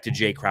expected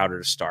Jay Crowder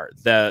to start.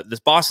 The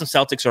Boston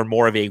Celtics are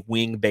more of a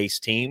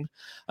wing-based team.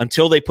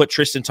 Until they put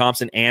Tristan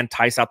Thompson and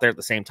Tice out there at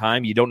the same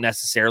time, you don't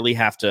necessarily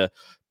have to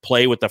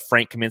play with the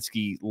Frank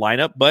Kaminsky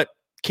lineup, but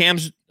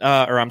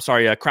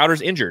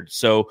Crowder's injured.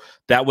 So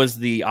that was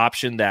the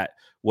option that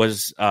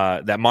was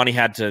that Monty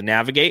had to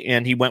navigate,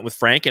 and he went with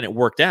Frank, and it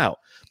worked out.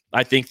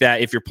 I think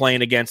that if you're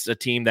playing against a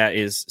team that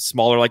is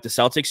smaller like the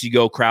Celtics, you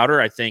go Crowder.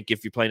 I think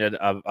if you're playing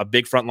a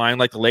big front line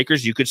like the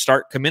Lakers, you could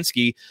start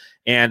Kaminsky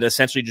and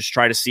essentially just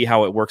try to see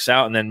how it works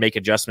out and then make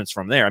adjustments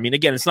from there. I mean,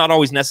 again, it's not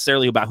always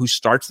necessarily about who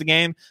starts the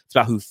game. It's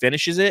about who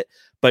finishes it.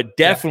 But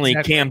definitely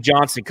Cam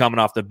Johnson coming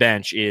off the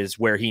bench is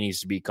where he needs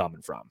to be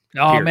coming from.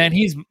 Oh, man,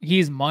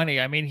 he's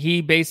money. I mean,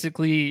 he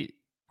basically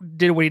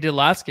did what he did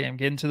last game,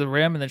 get into the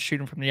rim and then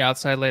shooting from the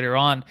outside later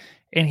on.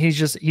 And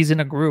he's in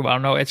a groove. I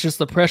don't know. It's just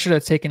the pressure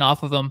that's taken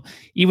off of him,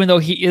 even though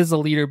he is the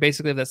leader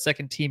basically of that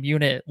second team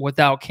unit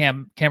without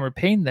Cameron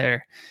Payne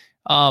there.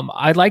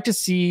 I'd like to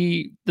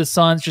see the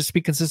Suns just be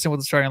consistent with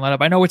the starting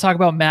lineup. I know we talk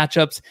about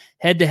matchups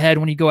head to head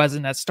when you go as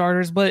in net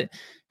starters, but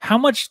how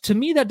much, to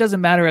me, that doesn't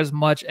matter as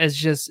much as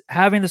just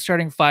having the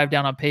starting 5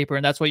 down on paper,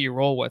 and that's what you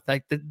roll with.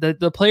 Like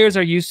the players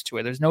are used to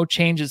it. There's no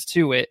changes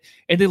to it.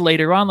 And then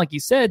later on, like you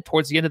said,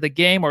 towards the end of the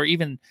game, or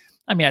even,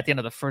 I mean, at the end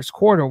of the first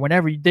quarter,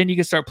 whenever, then you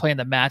can start playing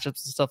the matchups and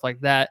stuff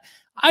like that.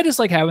 I just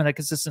like having a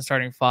consistent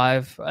starting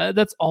 5.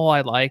 That's all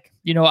I like.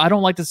 You know, I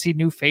don't like to see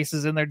new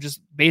faces in there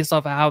just based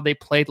off of how they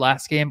played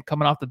last game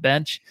coming off the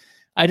bench.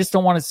 I just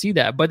don't want to see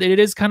that. But it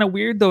is kind of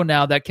weird, though,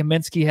 now that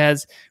Kaminsky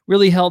has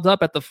really held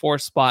up at the 4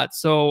 spot.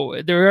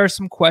 So there are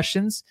some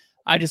questions.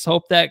 I just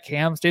hope that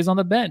Cam stays on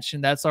the bench.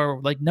 And that's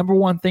our number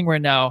one thing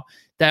right now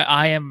that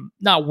I am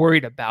not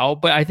worried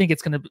about. But I think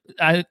it's going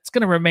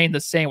to remain the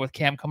same with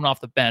Cam coming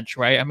off the bench,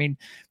 right? I mean,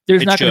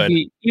 there's not going to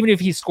be, even if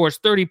he scores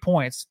 30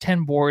 points,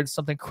 10 boards,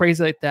 something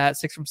crazy like that,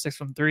 6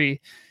 from 3,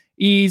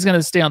 he's going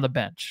to stay on the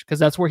bench because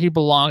that's where he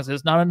belongs.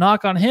 It's not a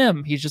knock on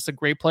him. He's just a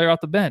great player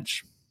off the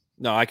bench.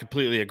 No, I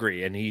completely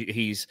agree. And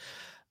he's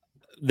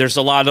there's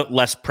a lot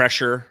less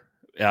pressure.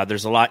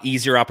 There's a lot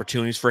easier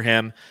opportunities for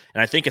him.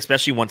 And I think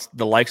especially once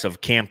the likes of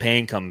Cam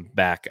Payne come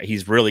back,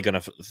 he's really going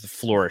to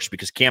flourish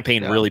because Cam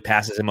Payne really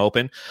passes him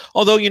open.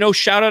 Although,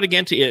 shout out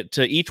again to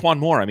E'Twaun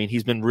Moore. I mean,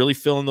 he's been really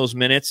filling those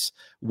minutes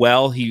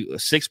well. He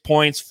 6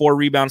 points, 4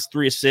 rebounds,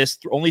 3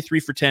 assists, only 3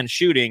 for 10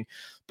 shooting.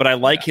 But I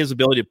like his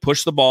ability to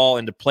push the ball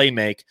and to play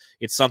make.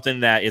 It's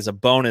something that is a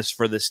bonus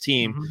for this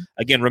team. Mm-hmm.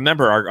 Again,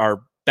 remember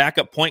our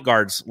backup point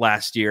guards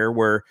last year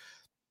were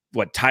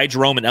Ty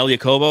Jerome and Elie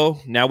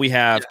Okobo. Now we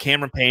have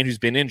Cameron Payne, who's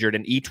been injured,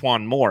 and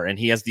E'Twaun Moore, and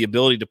he has the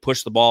ability to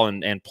push the ball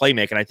and play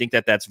make. And I think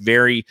that that's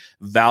very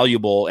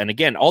valuable. And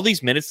again, all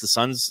these minutes the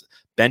Suns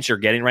bench are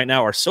getting right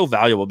now are so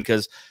valuable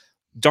because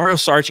Dario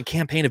Saric and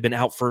Cam Payne have been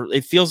out for,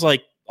 it feels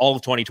like, all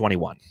of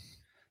 2021.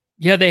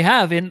 Yeah, they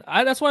have. And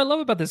that's what I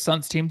love about this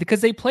Suns team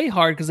because they play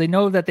hard because they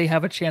know that they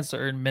have a chance to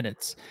earn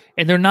minutes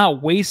and they're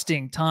not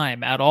wasting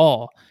time at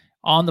all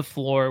on the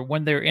floor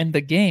when they're in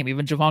the game.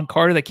 Even Javon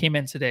Carter that came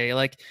in today,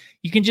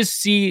 you can just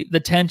see the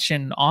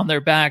tension on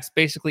their backs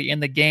basically in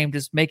the game,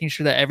 just making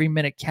sure that every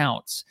minute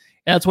counts.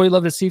 And that's what you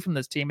love to see from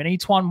this team. And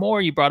E'Twaun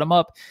Moore, you brought him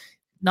up,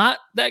 not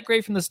that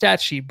great from the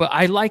stat sheet, but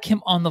I like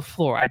him on the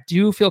floor. I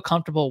do feel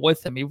comfortable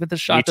with him. Even if the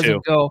shot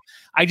doesn't go,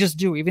 I just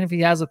do. Even if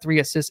he has a 3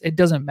 assists, it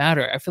doesn't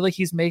matter. I feel like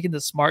he's making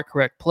the smart,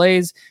 correct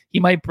plays.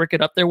 He might brick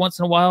it up there once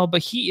in a while,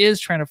 but he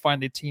is trying to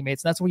find the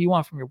teammates. And that's what you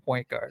want from your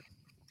point guard.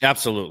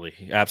 Absolutely.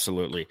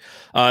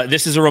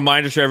 This is a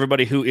reminder to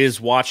everybody who is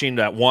watching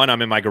that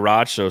I'm in my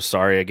garage, so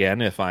sorry again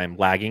if I'm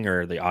lagging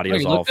or the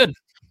audio's off. Good.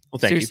 Well,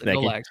 thank you.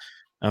 Thank you. Lag.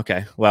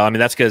 Okay. Well, I mean,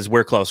 that's because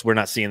we're close. We're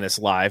not seeing this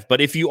live.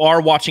 But if you are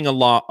watching a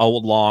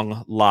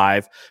long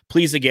live,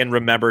 please, again,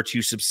 remember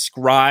to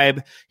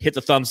subscribe, hit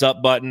the thumbs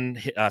up button,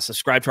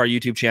 subscribe to our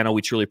YouTube channel.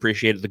 We truly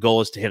appreciate it. The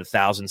goal is to hit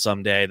 1,000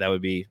 someday. That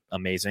would be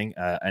amazing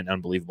and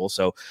unbelievable.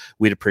 So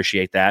we'd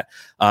appreciate that.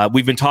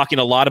 We've been talking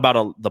a lot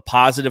about the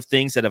positive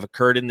things that have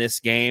occurred in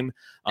this game.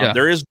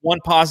 There is one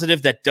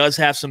positive that does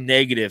have some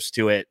negatives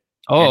to it.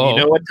 And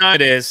you know what time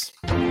it is.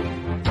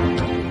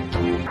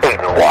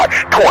 Watch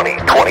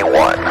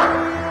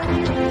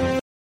 2021.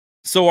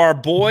 So our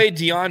boy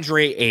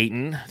DeAndre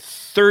Ayton,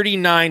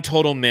 39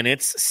 total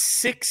minutes,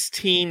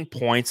 16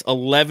 points,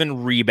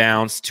 11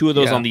 rebounds, 2 of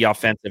those on the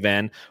offensive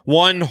end,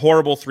 1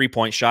 horrible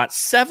 3-point shot,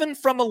 7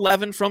 from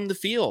 11 from the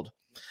field.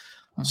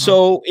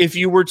 So if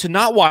you were to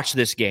not watch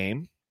this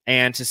game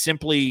and to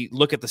simply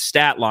look at the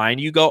stat line,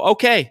 you go,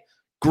 okay,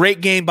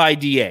 great game by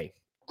DA.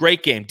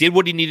 Great game. Did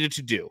what he needed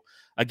to do.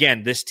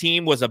 Again, this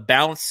team was a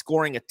balanced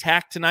scoring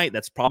attack tonight.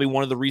 That's probably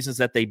one of the reasons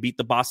that they beat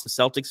the Boston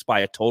Celtics by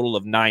a total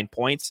of 9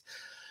 points.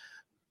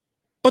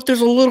 But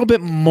there's a little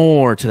bit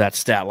more to that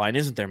stat line,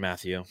 isn't there,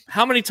 Matthew?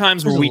 How many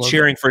times were we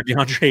cheering for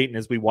DeAndre Ayton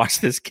as we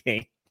watched this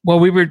game? Well,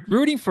 we were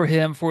rooting for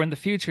him for in the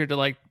future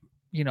to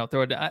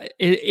throw it.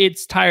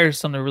 It's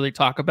tiresome to really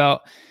talk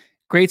about.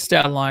 Great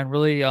stat line,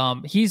 really.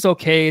 He's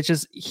okay. It's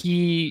just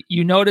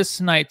you notice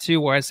tonight too,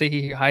 where I say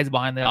he hides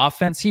behind the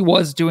offense. He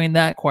was doing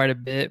that quite a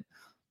bit.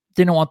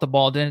 Didn't want the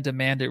ball, didn't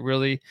demand it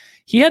really.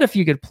 He had a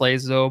few good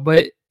plays though,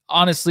 but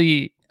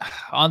honestly,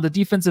 on the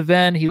defensive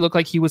end, he looked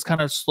like he was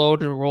kind of slow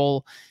to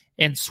roll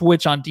and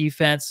switch on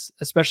defense,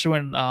 especially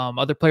when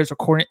other players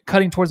were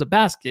cutting towards the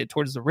basket,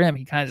 towards the rim.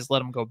 He kind of just let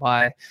them go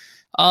by.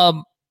 I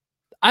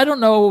don't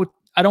know.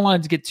 I don't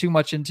want to get too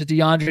much into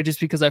DeAndre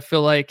just because I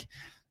feel like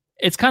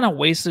it's kind of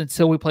wasted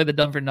until we play the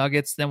Denver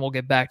Nuggets. Then we'll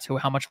get back to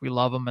how much we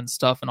love him and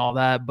stuff and all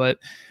that. But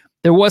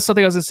there was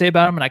something I was going to say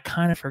about him, and I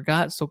kind of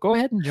forgot. So go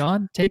ahead and,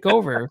 John, take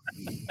over.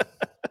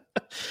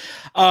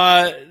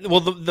 Well,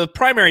 the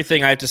primary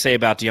thing I have to say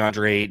about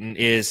DeAndre Ayton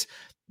is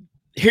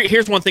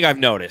here's one thing I've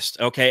noticed.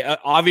 Okay,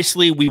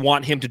 obviously we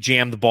want him to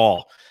jam the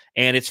ball,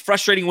 and it's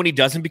frustrating when he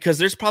doesn't because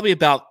there's probably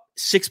about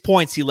 6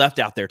 points he left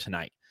out there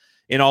tonight.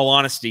 In all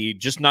honesty,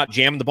 just not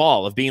jamming the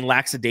ball, of being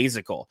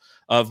lackadaisical,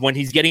 of when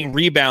he's getting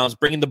rebounds,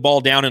 bringing the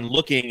ball down and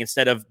looking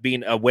instead of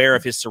being aware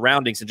of his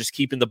surroundings and just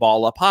keeping the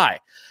ball up high.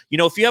 You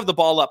know, if you have the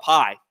ball up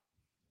high,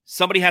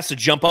 somebody has to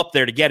jump up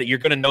there to get it. You're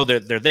going to know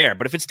that they're there.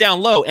 But if it's down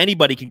low,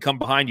 anybody can come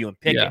behind you and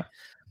pick it.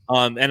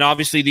 And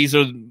obviously, these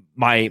are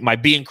my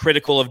being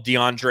critical of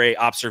DeAndre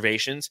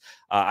observations.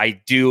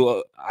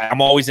 I'm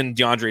always in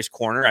DeAndre's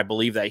corner. I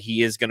believe that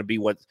he is going to be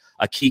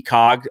a key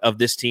cog of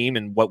this team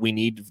and what we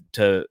need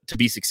to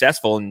be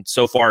successful. And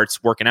so far,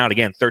 it's working out.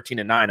 Again,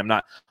 13-9. I'm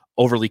not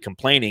overly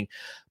complaining.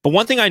 But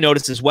one thing I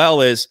noticed as well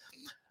is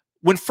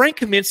when Frank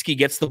Kaminsky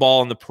gets the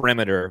ball on the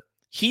perimeter,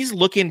 he's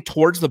looking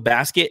towards the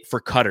basket for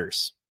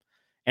cutters.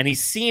 And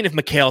he's seeing if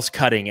Mikhail's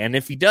cutting. And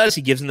if he does,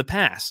 he gives him the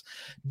pass.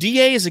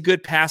 DA is a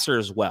good passer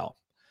as well.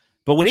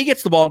 But when he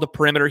gets the ball at the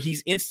perimeter,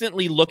 he's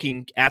instantly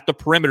looking at the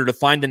perimeter to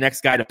find the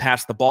next guy to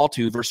pass the ball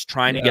to versus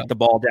trying to get the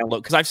ball down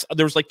low. Because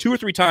there was like 2 or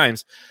 3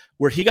 times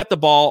where he got the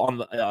ball on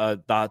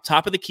the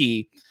top of the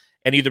key,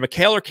 and either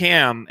Mikhail or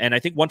Cam, and I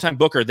think one time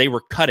Booker, they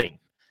were cutting.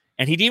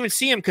 And he didn't even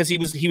see him because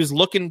he was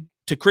looking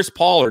to Chris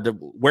Paul or to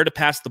where to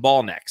pass the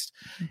ball next.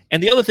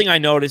 And the other thing I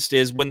noticed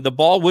is when the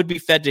ball would be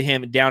fed to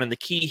him down in the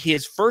key,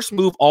 his first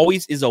move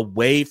always is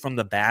away from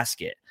the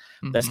basket.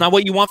 That's not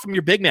what you want from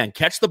your big man.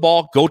 Catch the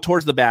ball, go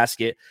towards the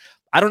basket.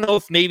 I don't know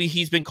if maybe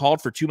he's been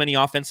called for too many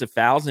offensive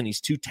fouls and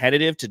he's too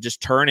tentative to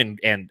just turn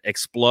and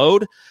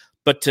explode,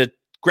 but to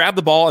grab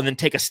the ball and then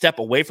take a step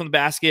away from the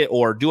basket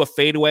or do a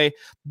fadeaway.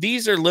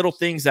 These are little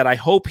things that I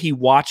hope he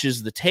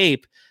watches the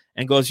tape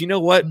and goes, you know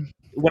what?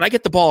 When I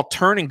get the ball,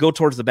 turn and go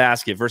towards the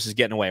basket versus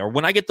getting away. Or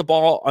when I get the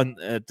ball on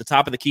at the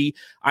top of the key,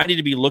 I need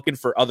to be looking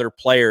for other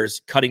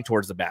players cutting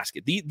towards the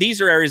basket.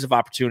 These are areas of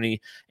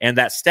opportunity. And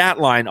that stat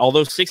line,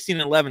 although 16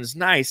 and 11 is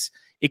nice,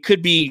 it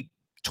could be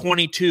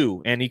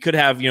 22 and he could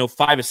have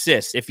 5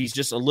 assists if he's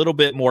just a little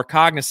bit more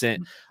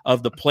cognizant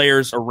of the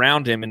players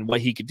around him and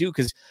what he could do.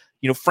 Because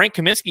Frank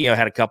Kaminsky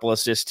had a couple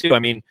assists too. I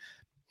mean,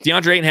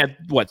 DeAndre Ayton had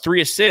 3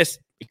 assists.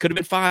 It could have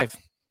been 5.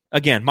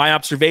 Again, my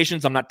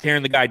observations, I'm not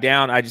tearing the guy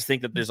down. I just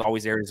think that there's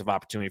always areas of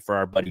opportunity for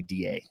our buddy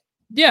DA.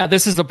 Yeah,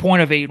 this is the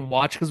point of Ayton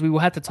watch because we will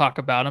have to talk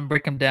about him,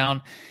 break him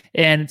down.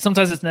 And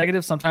sometimes it's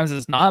negative, sometimes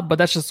it's not, but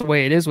that's just the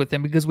way it is with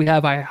him because we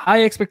have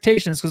high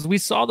expectations because we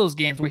saw those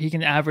games where he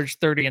can average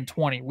 30 and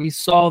 20. We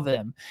saw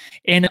them.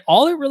 And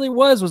all it really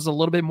was a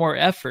little bit more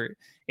effort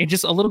and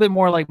just a little bit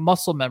more like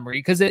muscle memory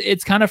because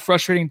it's kind of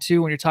frustrating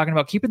too when you're talking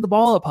about keeping the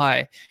ball up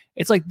high.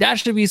 It's like that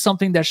should be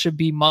something that should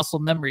be muscle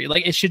memory.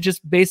 Like it should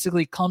just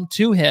basically come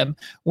to him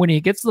when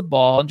he gets the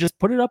ball and just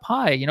put it up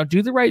high.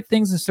 Do the right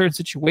things in certain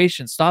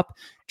situations. Stop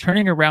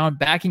turning around,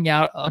 backing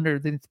out under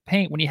the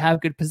paint when you have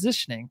good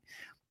positioning.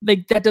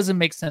 Like that doesn't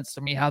make sense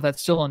to me how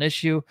that's still an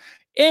issue.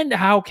 And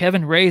how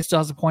Kevin Ray still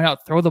has to point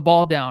out, throw the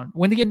ball down.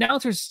 When the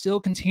announcers still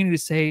continue to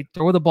say,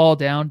 throw the ball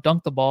down,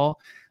 dunk the ball,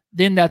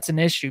 then that's an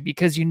issue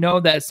because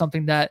that it's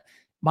something that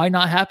might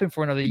not happen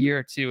for another year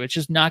or two. It's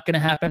just not going to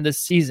happen this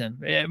season.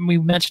 And we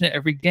mention it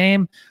every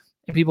game,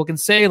 and people can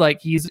say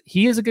like he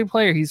is a good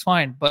player, he's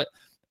fine. But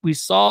we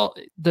saw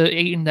the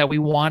Ayton that we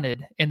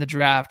wanted in the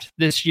draft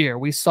this year.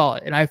 We saw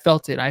it, and I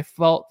felt it. I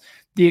felt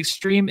the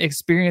extreme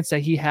experience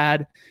that he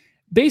had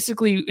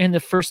basically in the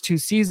first 2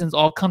 seasons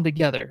all come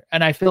together.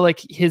 And I feel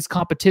like his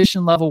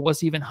competition level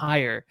was even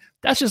higher.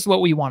 That's just what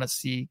we want to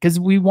see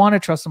because we want to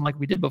trust him like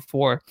we did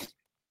before.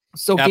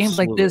 So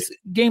Absolutely.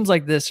 games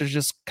like this are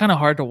just kind of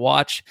hard to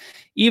watch.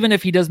 Even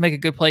if he does make a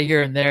good play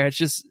here and there,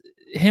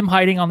 him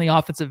hiding on the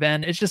offensive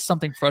end, it's just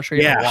something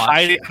frustrating to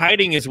watch.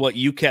 Hiding is what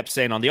you kept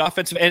saying on the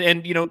offensive end,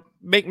 and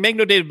make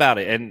no doubt about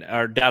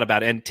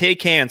it, And Tay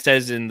Can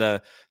says in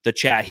the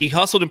chat, he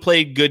hustled and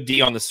played good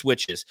D on the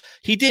switches.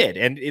 He did,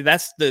 and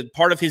that's the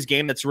part of his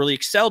game that's really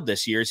excelled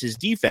this year is his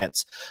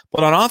defense.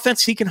 But on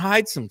offense, he can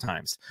hide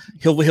sometimes.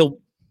 He'll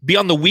be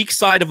on the weak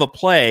side of a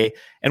play,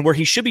 and where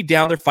he should be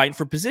down there fighting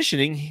for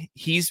positioning,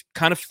 he's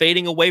kind of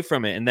fading away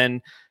from it, and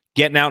then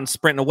getting out and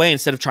sprinting away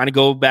instead of trying to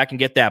go back and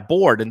get that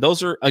board. And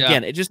those are,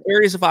 again, it's just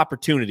areas of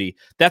opportunity.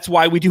 That's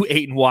why we do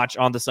 8 and Watch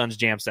on the Suns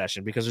Jam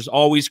Session, because there's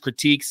always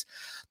critiques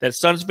that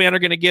Suns fan are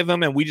going to give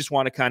him, and we just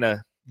want to kind of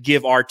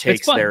give our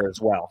takes there as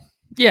well.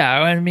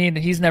 Yeah, I mean,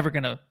 he's never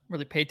going to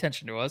really pay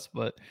attention to us,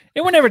 but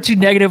we're never too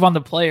negative on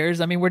the players.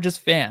 I mean, we're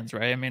just fans,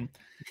 right? I mean,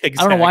 exactly.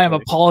 I don't know why I'm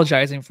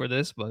apologizing for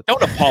this, but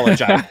don't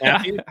apologize,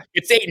 Matthew.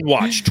 It's 8 and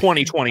Watch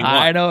 2021.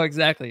 I know,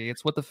 exactly.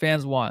 It's what the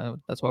fans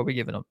want. That's why we're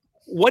giving them.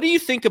 What do you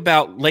think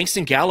about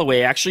Langston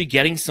Galloway actually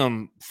getting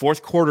some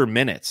fourth quarter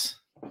minutes?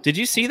 Did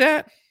you see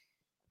that?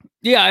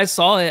 Yeah, I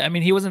saw it. I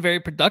mean, he wasn't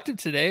very productive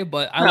today,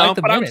 but I like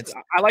the minutes.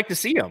 I like to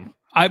see him.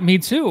 Me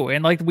too.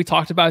 And like we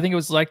talked about, I think it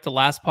was like the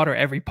last pod or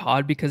every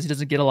pod, because he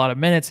doesn't get a lot of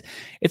minutes.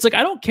 It's like,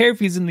 I don't care if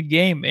he's in the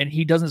game and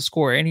he doesn't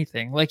score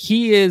anything. Like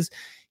he's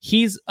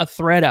a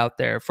threat out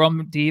there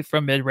from deep,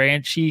 from mid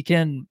range. He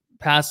can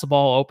pass the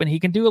ball open. He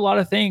can do a lot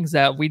of things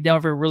that we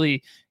never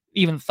really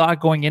even thought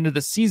going into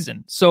the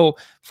season. So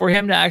for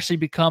him to actually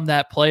become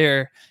that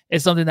player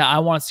is something that I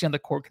want to see on the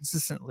court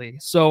consistently.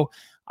 So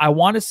I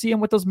want to see him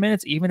with those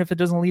minutes, even if it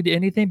doesn't lead to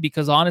anything,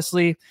 because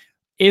honestly,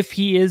 if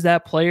he is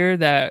that player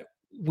that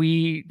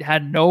we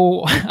had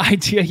no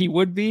idea he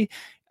would be,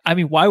 I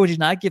mean, why would you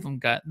not give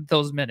him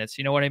those minutes?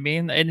 You know what I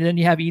mean? And then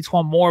you have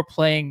E'Twaun Moore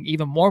playing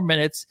even more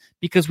minutes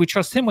because we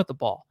trust him with the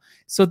ball.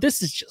 So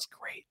this is just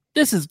great.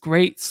 This is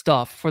great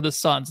stuff for the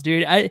Suns,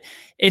 dude.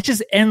 It's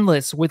just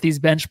endless with these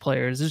bench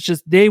players. It's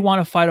just they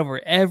want to fight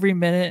over every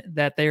minute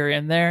that they are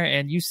in there,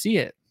 and you see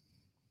it.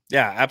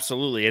 Yeah,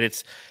 absolutely.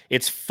 And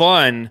it's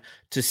fun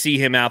to see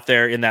him out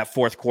there in that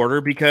fourth quarter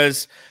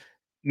because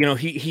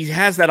he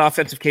has that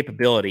offensive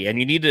capability, and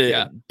you need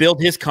to build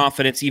his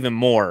confidence even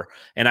more.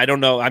 And I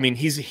don't know. I mean,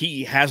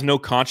 he has no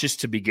conscience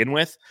to begin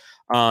with.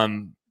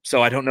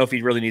 So I don't know if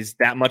he really needs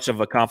that much of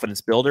a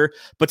confidence builder,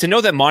 but to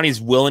know that Monty's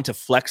willing to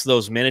flex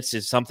those minutes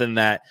is something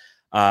that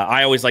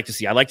I always like to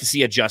see. I like to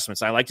see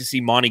adjustments. I like to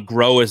see Monty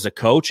grow as a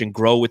coach and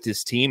grow with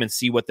his team and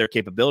see what their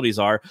capabilities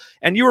are.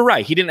 And you were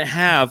right. He didn't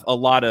have a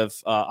lot of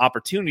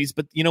opportunities,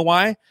 but you know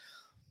why?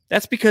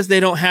 That's because they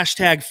don't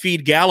hashtag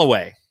feed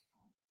Galloway.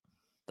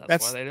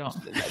 That's why they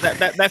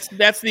don't.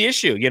 That's the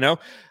issue.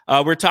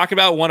 We're talking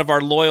about one of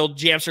our loyal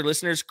Jamster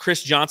listeners,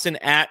 Chris Johnson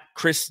at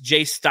Chris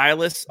J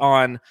Stylus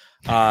on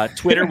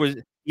Twitter was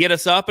hit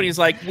us up, and he's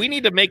like, we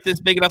need to make this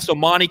big enough so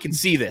Monty can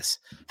see this.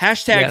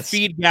 Hashtag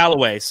feed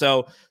Galloway.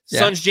 So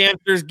Suns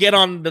Jamsters, get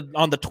on the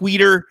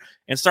tweeter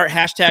and start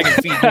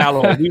hashtagging feed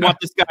Galloway. We want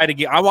this guy to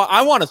get. I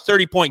want a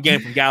 30-point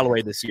game from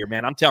Galloway this year,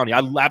 man. I'm telling you,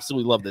 I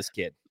absolutely love this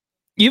kid.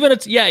 Even a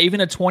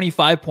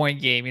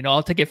 25-point game,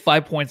 I'll take it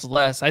 5 points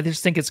less. I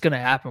just think it's going to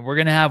happen. We're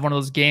going to have one of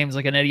those games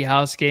like an Eddie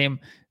House game,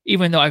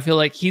 even though I feel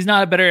like he's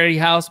not a better Eddie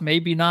House,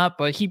 maybe not,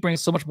 but he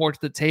brings so much more to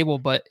the table,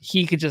 but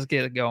he could just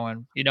get it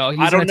going. He's going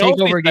to take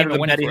over a game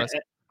and win it for us.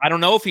 I don't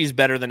know if he's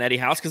better than Eddie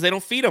House because they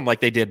don't feed him like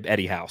they did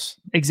Eddie House.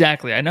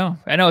 Exactly. I know.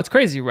 It's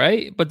crazy,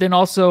 right? But then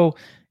also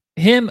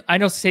him, I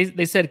know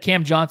they said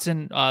Cam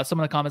Johnson, some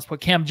of the comments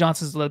put Cam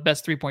Johnson's the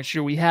best 3-point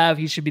shooter we have.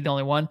 He should be the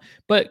only one,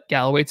 but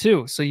Galloway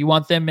too. So you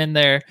want them in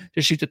there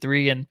to shoot the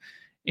 3,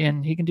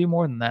 and he can do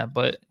more than that.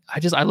 But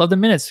I love the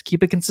minutes.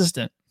 Keep it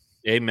consistent.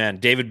 Amen.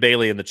 David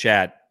Bailey in the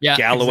chat. Yeah,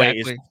 Galloway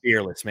is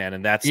fearless, man,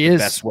 and that's the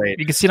best way.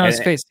 You can see it on his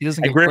face. He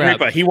doesn't get crap.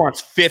 But he wants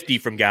 50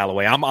 from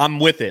Galloway. I'm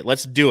with it.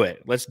 Let's do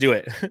it.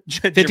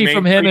 50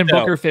 from him and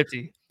Booker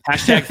 50.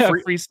 Hashtag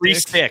free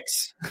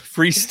sticks.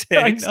 Free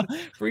sticks.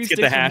 Free sticks.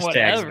 Get the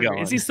hashtags going.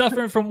 Is he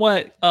suffering from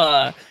what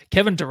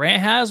Kevin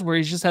Durant has, where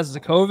he just has the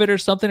COVID or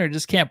something, or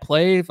just can't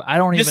play? I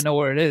don't even know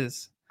what it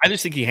is. I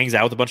just think he hangs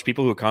out with a bunch of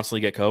people who constantly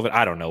get COVID.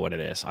 I don't know what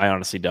it is. I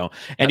honestly don't.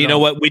 And you know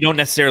what? We don't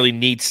necessarily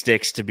need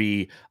Sticks to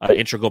be an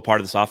integral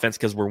part of this offense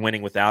because we're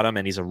winning without him,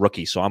 and he's a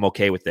rookie, so I'm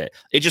okay with it.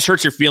 It just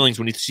hurts your feelings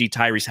when you see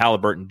Tyrese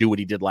Halliburton do what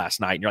he did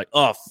last night, and you're like,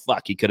 oh,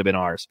 fuck, he could have been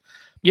ours.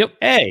 Yep.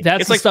 Hey,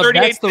 that's it's like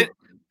 38.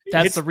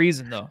 That's the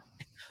reason, though.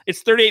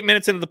 It's 38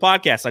 minutes into the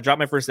podcast. I dropped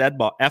my first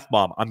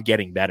F-bomb. I'm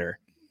getting better.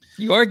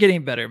 You are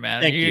getting better,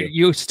 man. Thank you.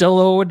 You still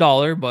owe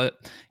 $1,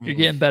 but you're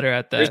getting better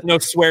at that. There's no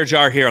swear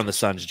jar here on the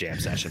Suns Jam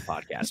Session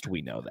podcast.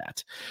 We know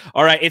that.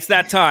 All right, it's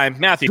that time.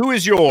 Matthew, who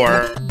is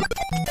your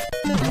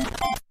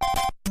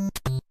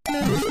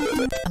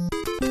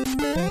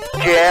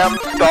Jam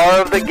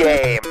Star of the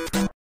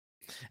Game?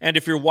 And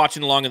if you're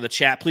watching along in the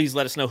chat, please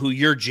let us know who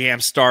your Jam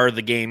Star of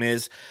the Game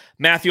is.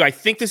 Matthew, I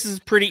think this is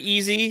pretty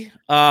easy,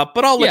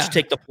 but I'll let you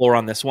take the floor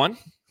on this one.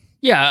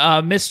 Yeah,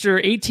 Mr.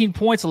 18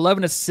 points,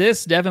 11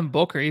 assists, Devin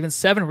Booker, even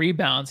 7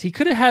 rebounds. He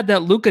could have had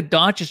that Luka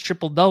Doncic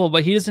triple-double,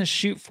 but he doesn't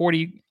shoot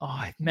 40. Oh,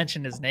 I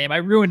mentioned his name. I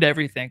ruined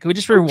everything. Could we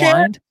just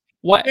rewind?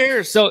 What?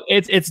 So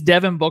it's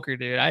Devin Booker,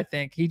 dude. I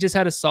think he just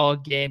had a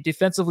solid game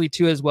defensively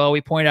too, as well.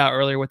 We pointed out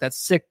earlier with that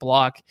sick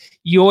block.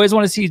 You always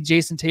want to see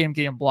Jason Tatum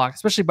getting blocked,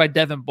 especially by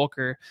Devin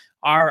Booker,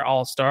 our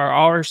all-star,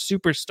 our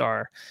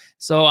superstar.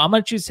 So I'm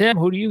gonna choose him.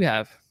 Who do you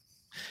have?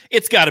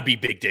 It's got to be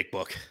Big Dick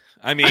Book.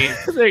 I mean,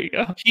 there you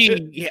go.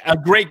 A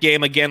great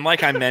game again.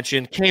 Like I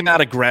mentioned, came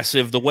out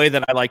aggressive, the way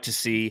that I like to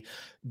see.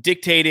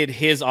 Dictated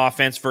his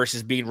offense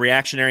versus being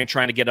reactionary and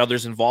trying to get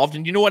others involved.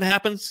 And you know what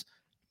happens?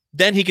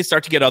 Then he can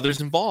start to get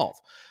others involved.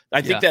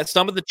 I think that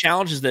some of the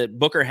challenges that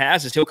Booker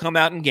has is he'll come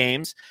out in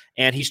games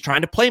and he's trying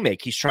to play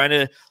make. He's trying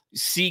to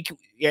seek,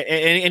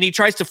 and he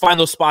tries to find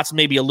those spots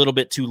maybe a little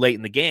bit too late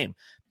in the game.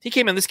 He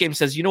came in this game and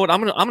says, you know what,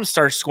 I'm gonna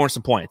start scoring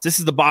some points. This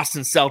is the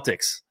Boston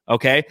Celtics,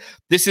 okay?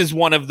 This is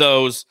one of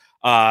those,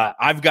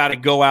 I've got to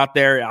go out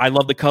there. I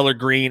love the color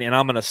green, and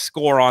I'm going to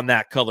score on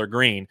that color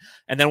green.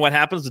 And then what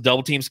happens? The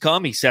double teams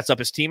come. He sets up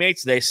his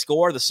teammates. They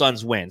score. The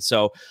Suns win.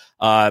 So,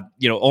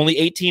 only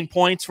 18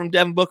 points from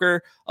Devin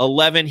Booker,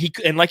 11.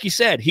 And like you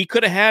said, he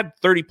could have had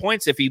 30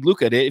 points if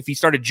he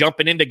started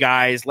jumping into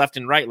guys left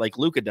and right like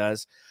Luka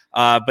does.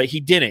 But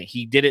he didn't.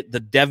 He did it the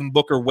Devin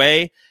Booker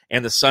way,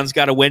 and the Suns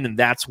got to win, and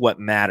that's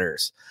what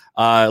matters.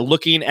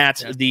 Looking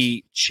at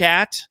the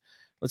chat.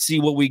 Let's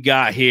see what we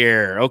got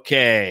here.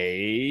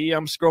 Okay,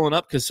 I'm scrolling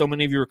up because so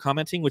many of you are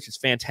commenting, which is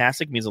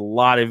fantastic. It means a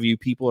lot of you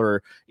people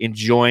are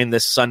enjoying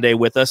this Sunday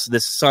with us,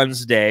 this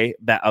Suns day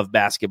of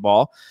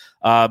basketball.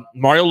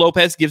 Mario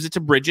Lopez gives it to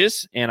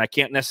Bridges, and I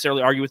can't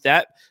necessarily argue with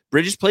that.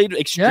 Bridges played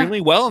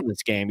extremely well in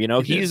this game.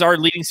 He's our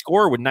leading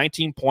scorer with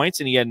 19 points,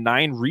 and he had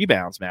 9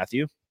 rebounds,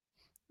 Matthew.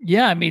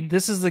 Yeah, I mean,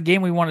 this is the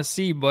game we want to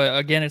see, but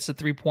again, it's a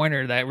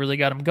three-pointer that really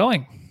got him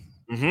going.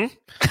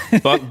 Mm-hmm.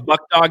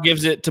 Buck Dog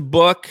gives it to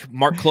Book.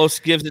 Mark Close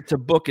gives it to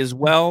Book as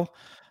well.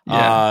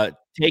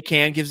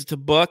 Tay-Can gives it to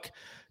Book.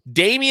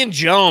 Damian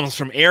Jones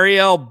from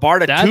Ariel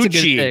Bartatucci. That's a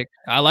good pick.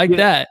 I like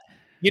that.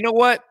 You know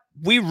what?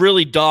 We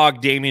really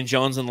dogged Damian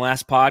Jones in the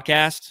last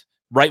podcast.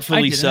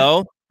 Rightfully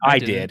so. I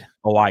did.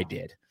 Oh, I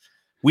did.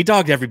 We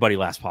dogged everybody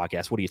last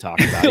podcast. What are you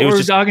talking about? It was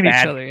just dogging each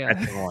other,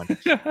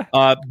 yeah.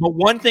 But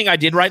one thing I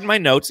did write in my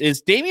notes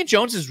is Damian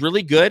Jones is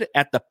really good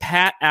at the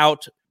pat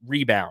out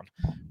rebound,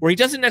 where he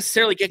doesn't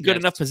necessarily get good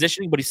enough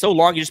positioning, but he's so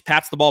long, he just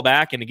pats the ball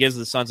back and it gives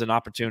the Suns an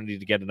opportunity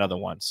to get another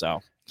one.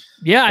 So,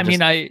 yeah,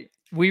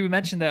 we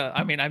mentioned that.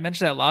 I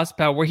mentioned that last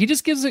power where he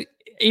just gives it,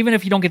 even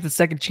if you don't get the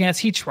second chance,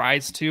 he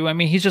tries to. I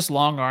mean, he's just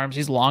long arms.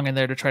 He's long in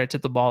there to try to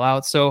tip the ball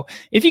out. So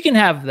if you can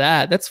have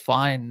that, that's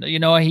fine.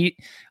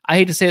 I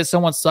hate to say that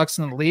someone sucks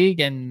in the league,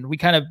 and we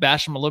kind of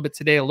bashed him a little bit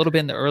today, a little bit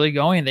in the early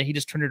going, and then he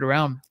just turned it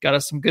around, got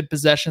us some good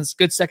possessions,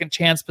 good second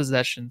chance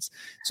possessions.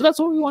 So that's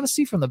what we want to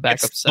see from the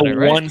backup center,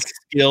 right? The one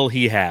skill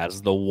he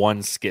has, the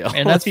one skill.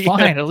 And that's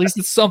fine. At least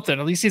it's something.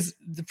 At least he's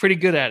pretty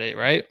good at it,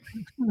 right?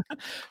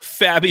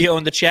 Fabio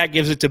in the chat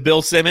gives it to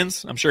Bill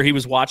Simmons. I'm sure he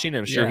was watching.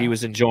 I'm sure he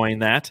was enjoying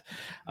that.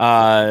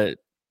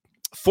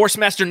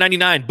 Forcemaster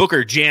 99,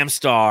 Booker,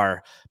 Jamstar.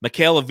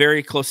 Mikhail, a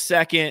very close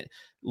second.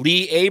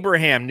 Lee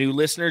Abraham, new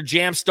listener,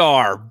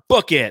 Jamstar,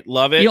 book it,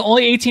 love it.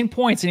 Only 18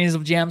 points, and he's a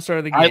Jamstar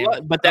of the game.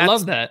 I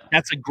love that.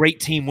 That's a great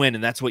team win,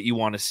 and that's what you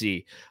want to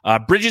see.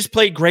 Bridges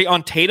played great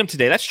on Tatum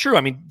today. That's true.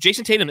 I mean,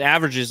 Jason Tatum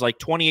averages like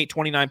 28,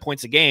 29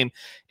 points a game,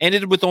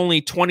 ended with only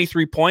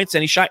 23 points,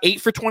 and he shot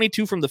 8 for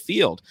 22 from the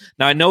field.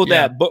 Now, I know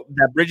that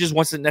Bridges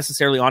wasn't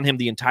necessarily on him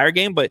the entire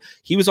game, but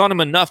he was on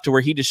him enough to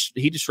where he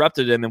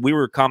disrupted him, and we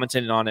were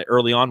commenting on it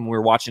early on when we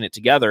were watching it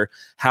together,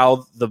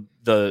 how the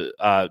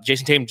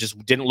Jason Tatum just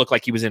didn't look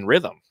like he was in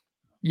rhythm.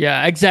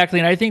 Yeah, exactly.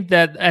 And I think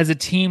that as a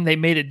team, they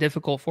made it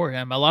difficult for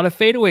him. A lot of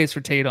fadeaways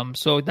for Tatum.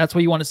 So that's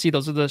what you want to see.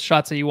 Those are the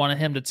shots that you want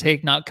him to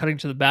take, not cutting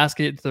to the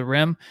basket, to the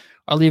rim,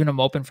 or leaving him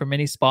open from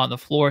any spot on the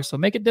floor. So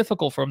make it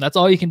difficult for him. That's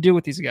all you can do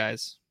with these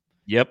guys.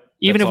 Yep.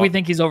 Even if we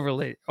think he's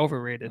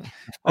overrated.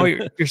 Oh,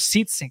 your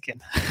seat's sinking.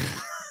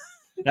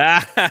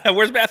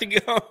 Where's Matthew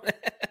going?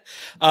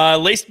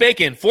 Laced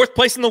Bacon, 4th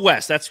place in the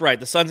West. That's right.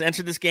 The Suns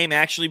entered this game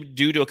actually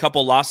due to a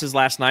couple losses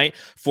last night.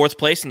 4th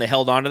place, and they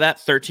held on to that,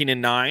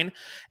 13-9.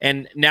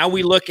 And now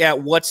we look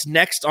at what's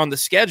next on the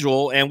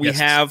schedule, and we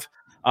have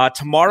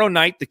tomorrow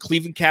night the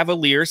Cleveland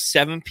Cavaliers,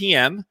 7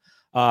 p.m.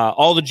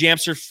 All the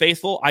Jamster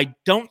faithful. I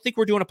don't think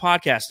we're doing a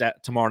podcast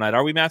tomorrow night.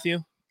 Are we, Matthew?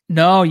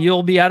 No,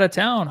 you'll be out of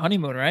town.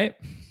 Honeymoon, right?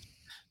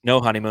 No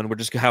honeymoon. We're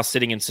just house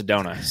sitting in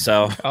Sedona.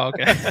 So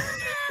okay.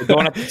 We're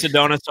going up to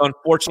Sedona. So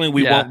unfortunately,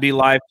 we won't be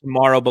live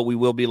tomorrow, but we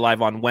will be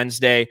live on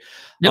Wednesday.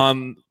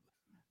 Yep.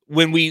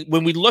 When we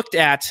looked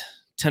at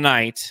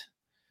tonight,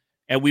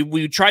 and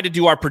we tried to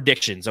do our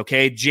predictions,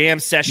 okay? Jam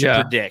Session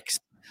predicts.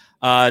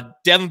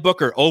 Devin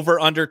Booker, over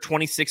under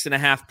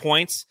 26.5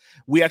 points.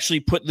 We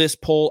actually put this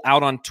poll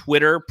out on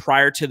Twitter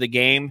prior to the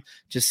game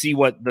to see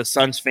what the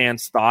Suns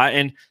fans thought.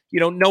 And,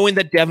 knowing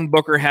that Devin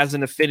Booker has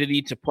an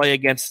affinity to play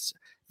against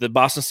the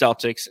Boston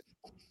Celtics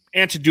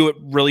and to do it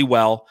really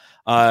well,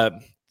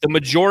 the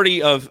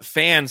majority of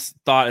fans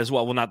thought as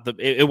well. Well,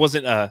 it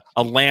wasn't a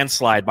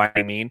landslide by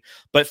any mean,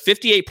 but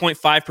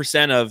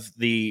 58.5% of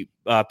the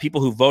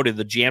people who voted,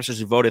 the Jamsters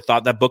who voted,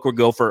 thought that Booker would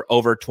go for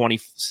over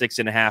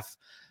 26.5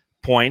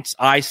 points.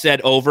 I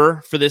said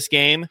over for this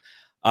game.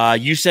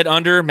 You said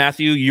under.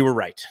 Matthew, you were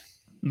right.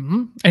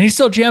 Mm-hmm. And he's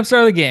still jam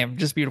star of the game.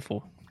 Just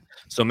beautiful.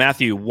 So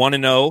Matthew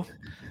 1-0.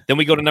 Then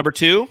we go to number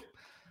 2.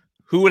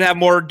 Who would have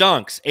more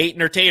dunks,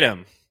 Ayton or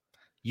Tatum?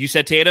 You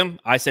said Tatum.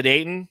 I said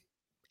Ayton.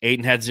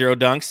 Ayton had 0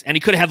 dunks, and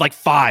he could have had like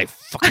 5.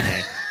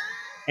 Fucking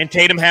and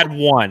Tatum had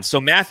 1.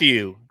 So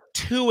Matthew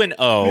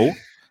 2-0,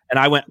 and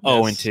I went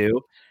 0-2.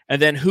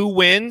 And then who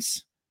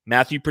wins?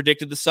 Matthew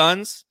predicted the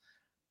Suns.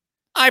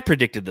 I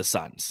predicted the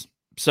Suns.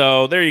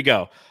 So there you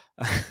go.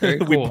 Very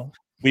cool.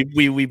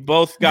 We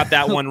both got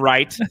that one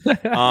right.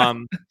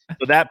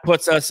 So that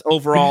puts us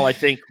overall, I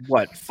think,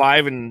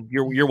 5 and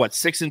you're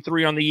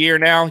 6-3 on the year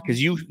now,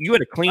 because you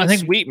had a clean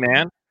sweep,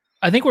 man.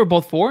 I think we're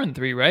both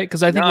 4-3, right?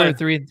 Because I think we're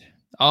 3.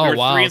 Oh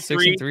wow,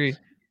 6-3.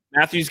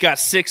 Matthew's got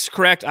 6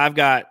 correct. I've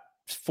got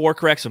 4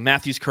 correct. So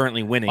Matthew's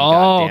currently winning.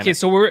 Oh, okay.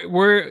 So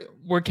we're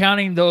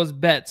counting those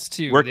bets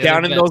too. We're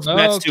counting those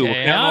bets too.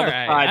 We're counting all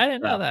right. I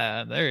didn't know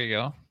that. There you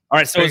go. All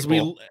right. So as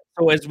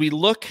we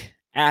look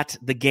at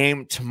the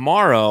game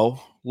tomorrow,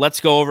 let's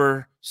go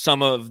over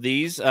some of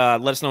these.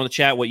 Let us know in the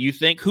chat what you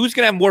think. Who's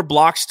going to have more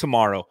blocks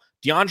tomorrow?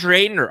 DeAndre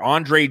Ayton or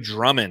Andre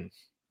Drummond?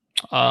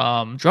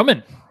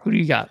 Drummond. Who do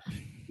you got?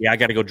 Yeah, I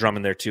got to go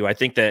Drummond there too. I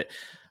think that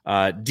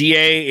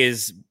DA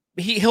is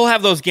he'll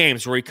have those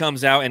games where he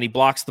comes out and he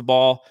blocks the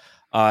ball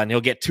and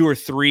he'll get 2 or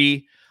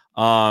 3.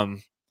 I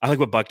like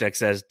what Buckdeck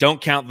says.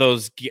 Don't count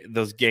those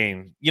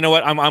games. You know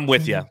what? I'm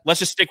with you. Let's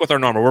just stick with our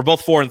normal. We're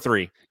both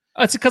 4-3.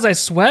 It's because I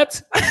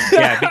swept.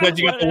 Yeah, because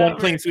you got the one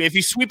clean sweep. If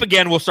you sweep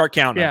again, we'll start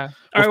counting. Yeah.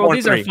 All right. Well,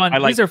 these are fun.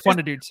 These are fun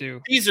to do too.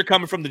 These are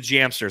coming from the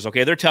Jamsters.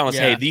 Okay, they're telling us,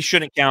 hey, these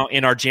shouldn't count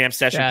in our jam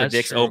session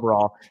predicts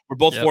overall. We're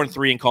both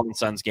 4-3 in calling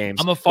Suns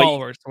games. I'm a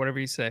follower, so whatever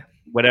you say.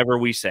 Whatever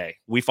we say,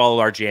 we follow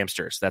our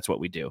Jamsters. That's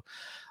what we do.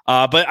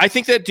 But I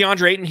think that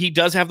DeAndre Ayton, he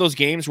does have those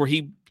games where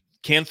he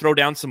can throw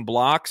down some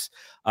blocks.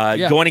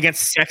 Going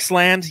against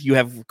Sexland, you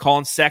have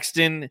Colin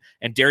Sexton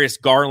and Darius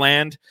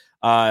Garland.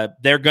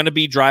 They're going to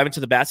be driving to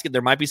the basket.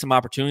 There might be some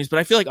opportunities, but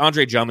I feel like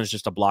Andre Drummond is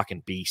just a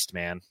blocking beast,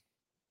 man.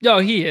 No,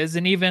 he is.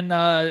 And even,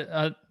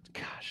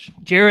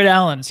 Jared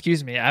Allen,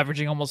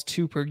 averaging almost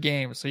 2 per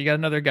game. So you got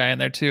another guy in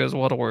there too as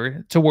well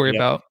to worry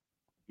about.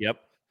 Yep.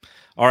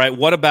 All right.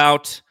 What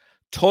about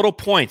total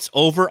points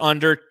over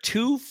under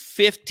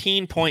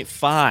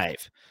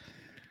 215.5?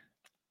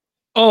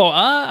 Oh,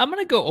 I'm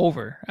going to go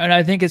over. And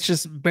I think it's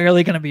just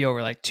barely going to be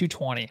over, like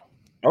 220.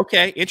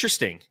 Okay.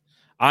 Interesting.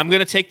 I'm going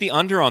to take the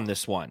under on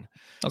this one.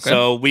 Okay.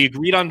 So we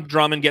agreed on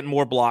Drummond getting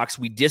more blocks.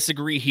 We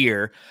disagree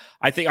here.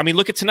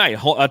 Look at tonight.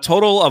 A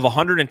total of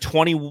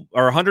 120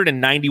 or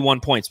 191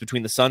 points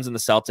between the Suns and the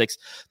Celtics.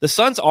 The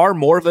Suns are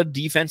more of a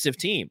defensive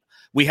team.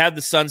 We had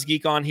the Suns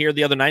geek on here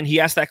the other night, and he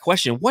asked that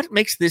question. What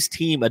makes this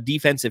team a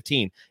defensive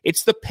team?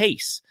 It's the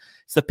pace.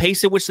 It's the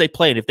pace at which they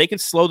play. And if they can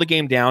slow the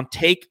game down,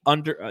 take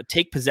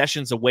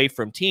possessions away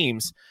from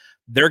teams,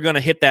 they're going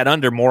to hit that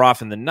under more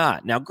often than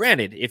not. Now,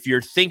 granted, if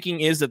your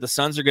thinking is that the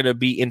Suns are going to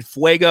be in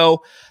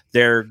fuego,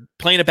 they're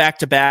playing a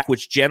back-to-back,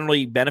 which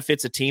generally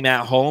benefits a team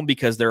at home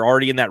because they're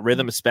already in that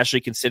rhythm, especially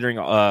considering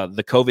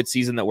the COVID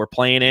season that we're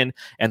playing in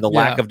and the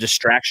lack of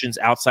distractions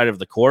outside of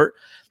the court.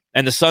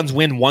 And the Suns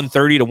win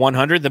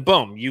 130-100, then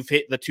boom, you've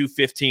hit the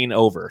 215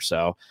 over.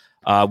 So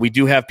we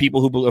do have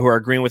people who are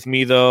agreeing with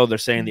me, though. They're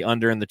saying the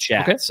under in the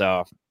chat. Okay.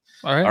 So,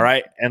 all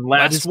right. And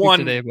last one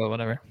today, but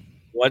whatever.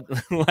 What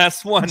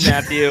last one,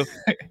 Matthew?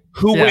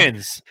 Who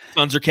wins,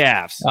 Suns or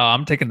Cavs? Oh,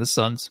 I'm taking the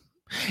Suns.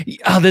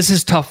 Oh, this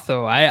is tough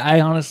though. I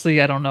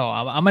honestly, I don't know.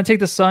 I'm gonna take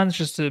the Suns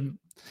just to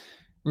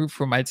root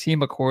for my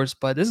team, of course.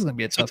 But this is gonna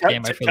be a tough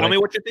game. Tell me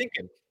what you're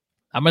thinking.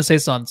 I'm gonna say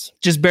Suns,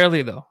 just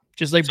barely though,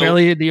 just like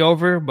barely the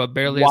over, but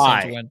barely. Why?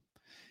 A Suns win.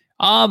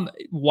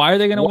 Why are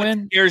they gonna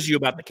win? What scares you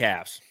about the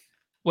Cavs?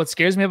 What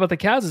scares me about the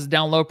Cavs is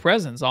down low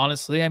presence.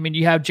 Honestly, I mean,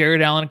 you have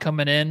Jared Allen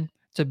coming in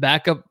to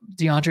back up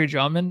DeAndre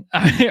Drummond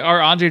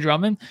or Andre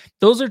Drummond.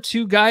 Those are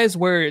 2 guys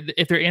where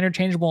if they're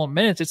interchangeable in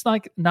minutes, it's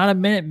not a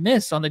minute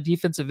miss on the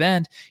defensive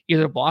end,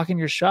 either blocking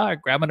your shot or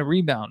grabbing a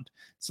rebound.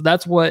 So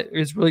that's what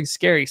is really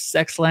scary.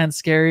 Sexland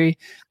scary.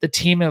 The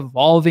team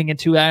evolving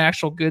into an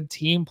actual good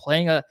team,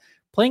 playing a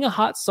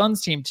hot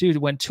Suns team too, to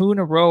win 2 in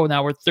a row.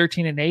 Now we're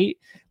 13-8.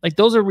 Like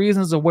those are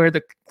reasons of where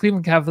the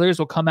Cleveland Cavaliers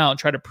will come out and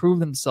try to prove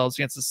themselves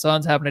against the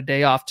Suns, having a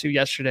day off too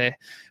yesterday.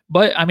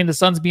 But I mean, the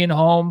Suns being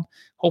home,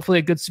 hopefully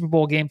a good Super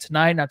Bowl game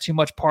tonight, not too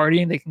much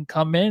partying. They can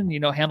come in,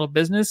 handle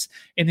business.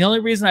 And the only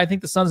reason I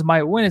think the Suns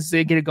might win is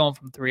they get it going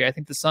from 3. I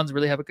think the Suns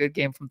really have a good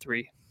game from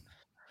 3.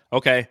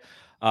 Okay.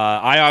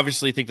 I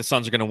obviously think the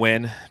Suns are going to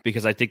win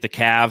because I think the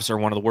Cavs are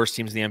one of the worst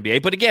teams in the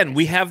NBA. But again,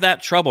 we have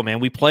that trouble, man.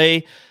 We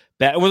play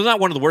bad. Well, they're not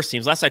one of the worst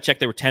teams. Last I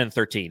checked, they were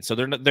 10-13. So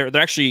they're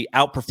actually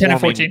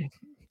outperforming.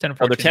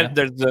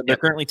 10-14. They're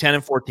currently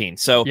 10-14.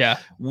 So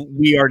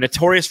we are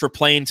notorious for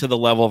playing to the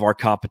level of our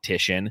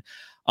competition.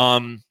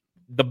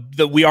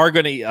 We are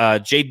going to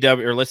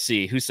JW, or let's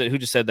see who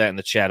just said that in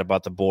the chat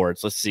about the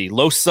boards. Let's see.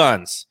 Low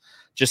Suns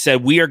just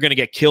said we are going to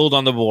get killed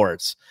on the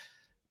boards.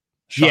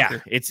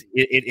 Shocker. Yeah,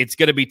 it's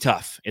going to be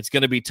tough. It's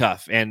going to be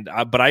tough. And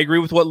but I agree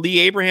with what Lee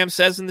Abraham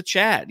says in the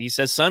chat. He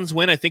says Suns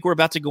win. I think we're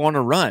about to go on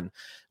a run.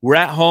 We're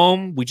at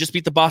home. We just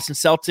beat the Boston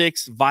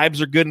Celtics.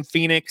 Vibes are good in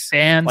Phoenix.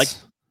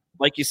 Fans,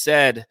 like you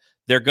said,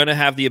 they're going to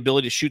have the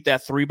ability to shoot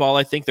that three ball.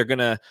 I think they're going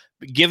to,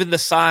 given the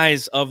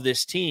size of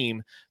this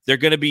team, they're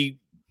going to be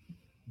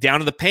down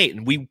to the paint.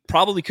 And we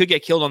probably could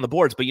get killed on the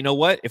boards. But you know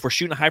what? If we're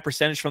shooting a high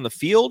percentage from the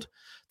field,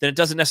 then it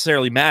doesn't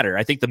necessarily matter.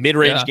 I think the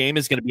mid-range game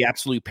is going to be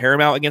absolutely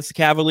paramount against the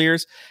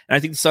Cavaliers. And I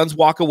think the Suns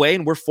walk away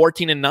and we're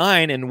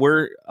 14-9 and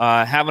we're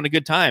having a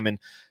good time. And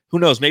who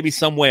knows, maybe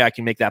some way I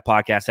can make that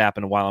podcast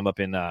happen while I'm up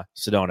in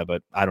Sedona,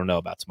 but I don't know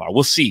about tomorrow.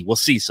 We'll see.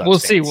 Suns we'll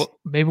fans. see.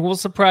 Maybe we'll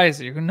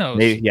surprise you. Who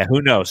knows?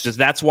 Who knows? Just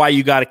that's why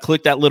you got to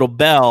click that little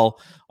bell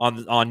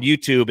on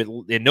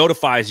YouTube. It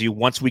notifies you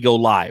once we go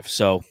live.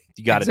 So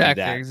you got to do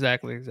that.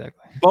 Exactly.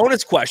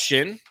 Bonus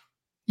question.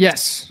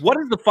 Yes. What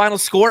is the final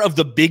score of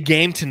the big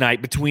game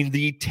tonight between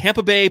the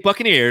Tampa Bay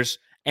Buccaneers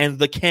and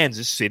the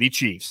Kansas City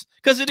Chiefs?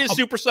 Because it is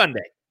Super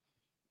Sunday.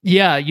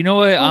 Yeah, you know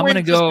what? I'm going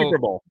to go. Super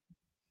Bowl?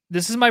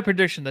 This is my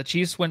prediction. The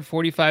Chiefs win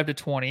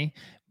 45-20,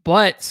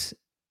 but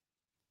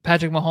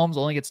Patrick Mahomes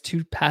only gets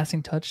 2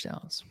 passing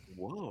touchdowns.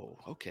 Whoa.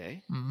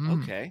 Okay.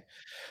 Mm-hmm. Okay.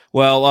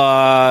 Well,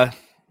 I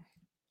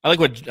like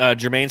what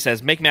Jermaine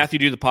says. Make Matthew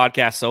do the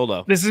podcast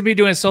solo. This is me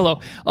doing it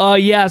solo.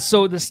 Yeah.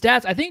 So the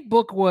stats, I think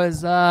Book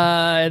was,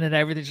 and then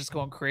everything's just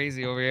going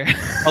crazy over here.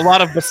 A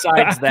lot of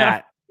besides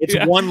that. It's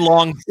one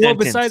long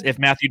sentence if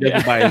Matthew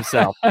does it by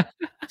himself.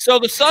 So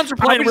the Suns are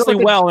playing really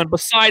well, and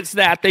besides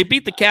that, they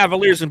beat the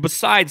Cavaliers, and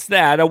besides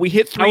that, we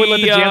hit 3. I would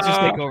let the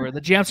Jamsters take over. The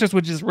Jamsters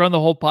would just run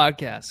the whole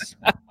podcast.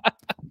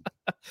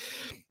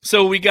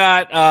 So we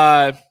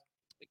got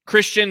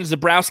Christian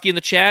Zabrowski in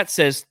the chat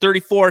says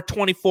 34-24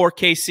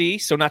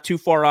 KC, so not too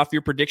far off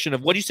your prediction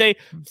of, what do you say,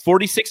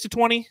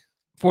 46-20?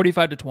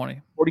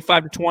 45-20.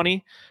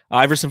 45-20.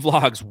 Iverson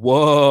Vlogs.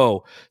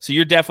 Whoa. So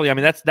you're definitely, I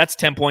mean, that's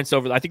 10 points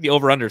over. I think the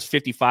over-under is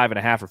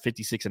 55.5 or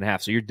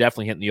 56.5. So you're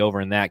definitely hitting the over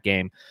in that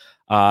game.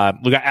 We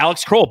got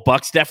Alex Kroll.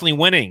 Bucks definitely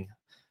winning.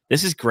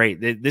 This is great.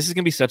 This is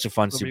going to be such a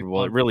fun Super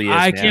Bowl. It really is.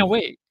 I can't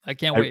wait.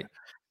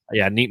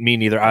 Yeah, me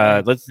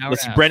neither. Let's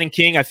see. Brennan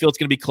King, I feel it's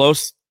going to be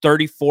close.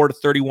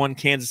 34-31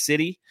 Kansas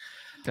City.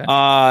 Okay.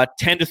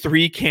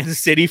 10-3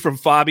 Kansas City from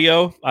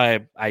Fabio.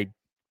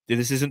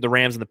 This isn't the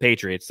Rams and the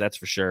Patriots, that's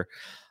for sure.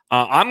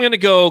 I'm going to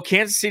go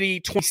Kansas City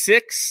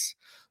 26,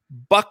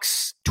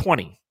 Bucks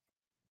 20.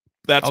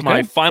 That's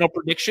my final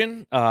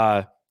prediction.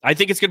 I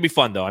think it's going to be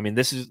fun, though. I mean,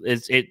 this is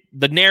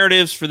the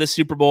narratives for this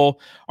Super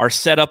Bowl are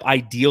set up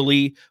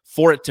ideally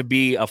for it to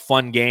be a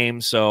fun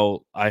game.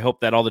 So I hope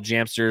that all the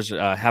Jamsters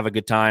have a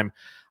good time.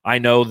 I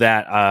know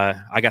that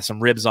I got some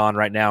ribs on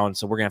right now, and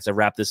so we're going to have to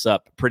wrap this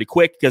up pretty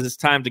quick because it's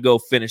time to go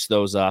finish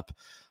those up.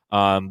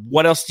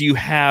 What else do you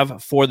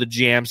have for the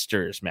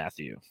Jamsters,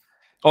 Matthew?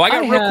 Oh, I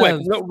got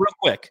real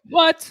quick.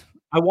 What?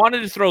 I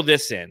wanted to throw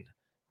this in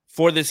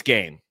for this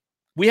game.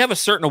 We have a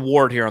certain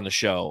award here on the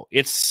show.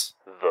 It's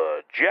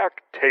the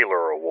Jack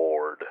Taylor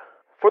Award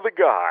for the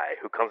guy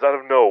who comes out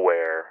of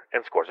nowhere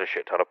and scores a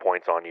shit ton of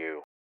points on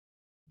you.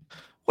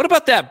 What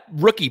about that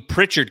rookie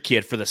Pritchard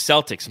kid for the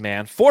Celtics,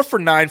 man? 4 for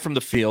 9 from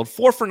the field,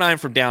 4 for 9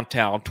 from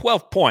downtown,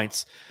 12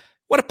 points.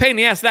 What a pain in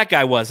the ass that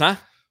guy was, huh?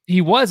 He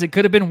was. It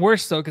could have been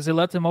worse, though, because they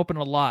left him open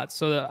a lot.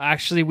 So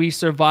actually, we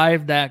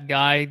survived that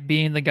guy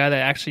being the guy that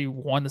actually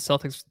won the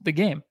Celtics the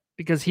game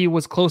because he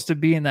was close to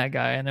being that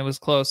guy, and it was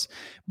close.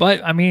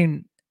 But, I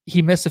mean,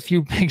 he missed a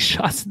few big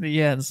shots in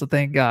the end, so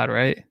thank God,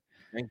 right?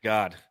 Thank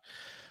God.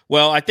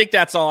 Well, I think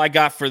that's all I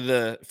got for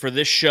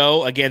this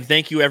show. Again,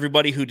 thank you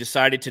everybody who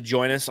decided to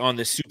join us on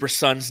this Super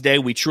Suns Day.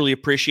 We truly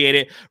appreciate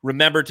it.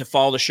 Remember to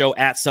follow the show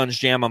at Suns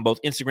Jam on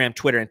both Instagram,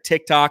 Twitter, and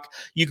TikTok.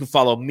 You can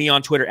follow me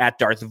on Twitter at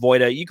Darth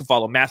Voida. You can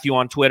follow Matthew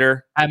on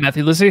Twitter. At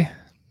Matthew Lissy.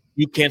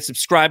 You can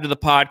subscribe to the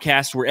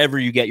podcast wherever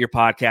you get your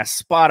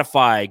podcasts.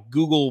 Spotify,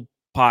 Google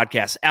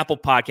Podcasts, Apple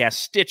Podcasts,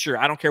 Stitcher.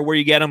 I don't care where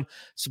you get them.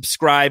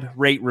 Subscribe,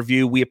 rate,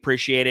 review. We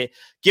appreciate it.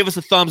 Give us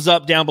a thumbs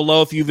up down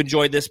below if you've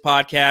enjoyed this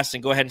podcast,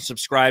 and go ahead and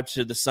subscribe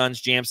to the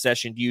Suns Jam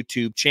Session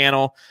YouTube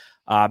channel.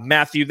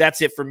 Matthew,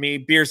 that's it for me.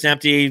 Beer's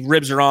empty.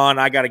 Ribs are on.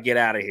 I got to get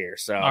out of here.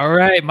 So, all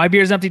right. My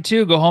beer's empty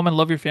too. Go home and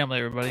love your family,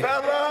 everybody.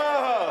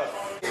 Fellas!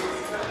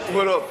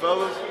 What up,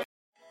 fellas?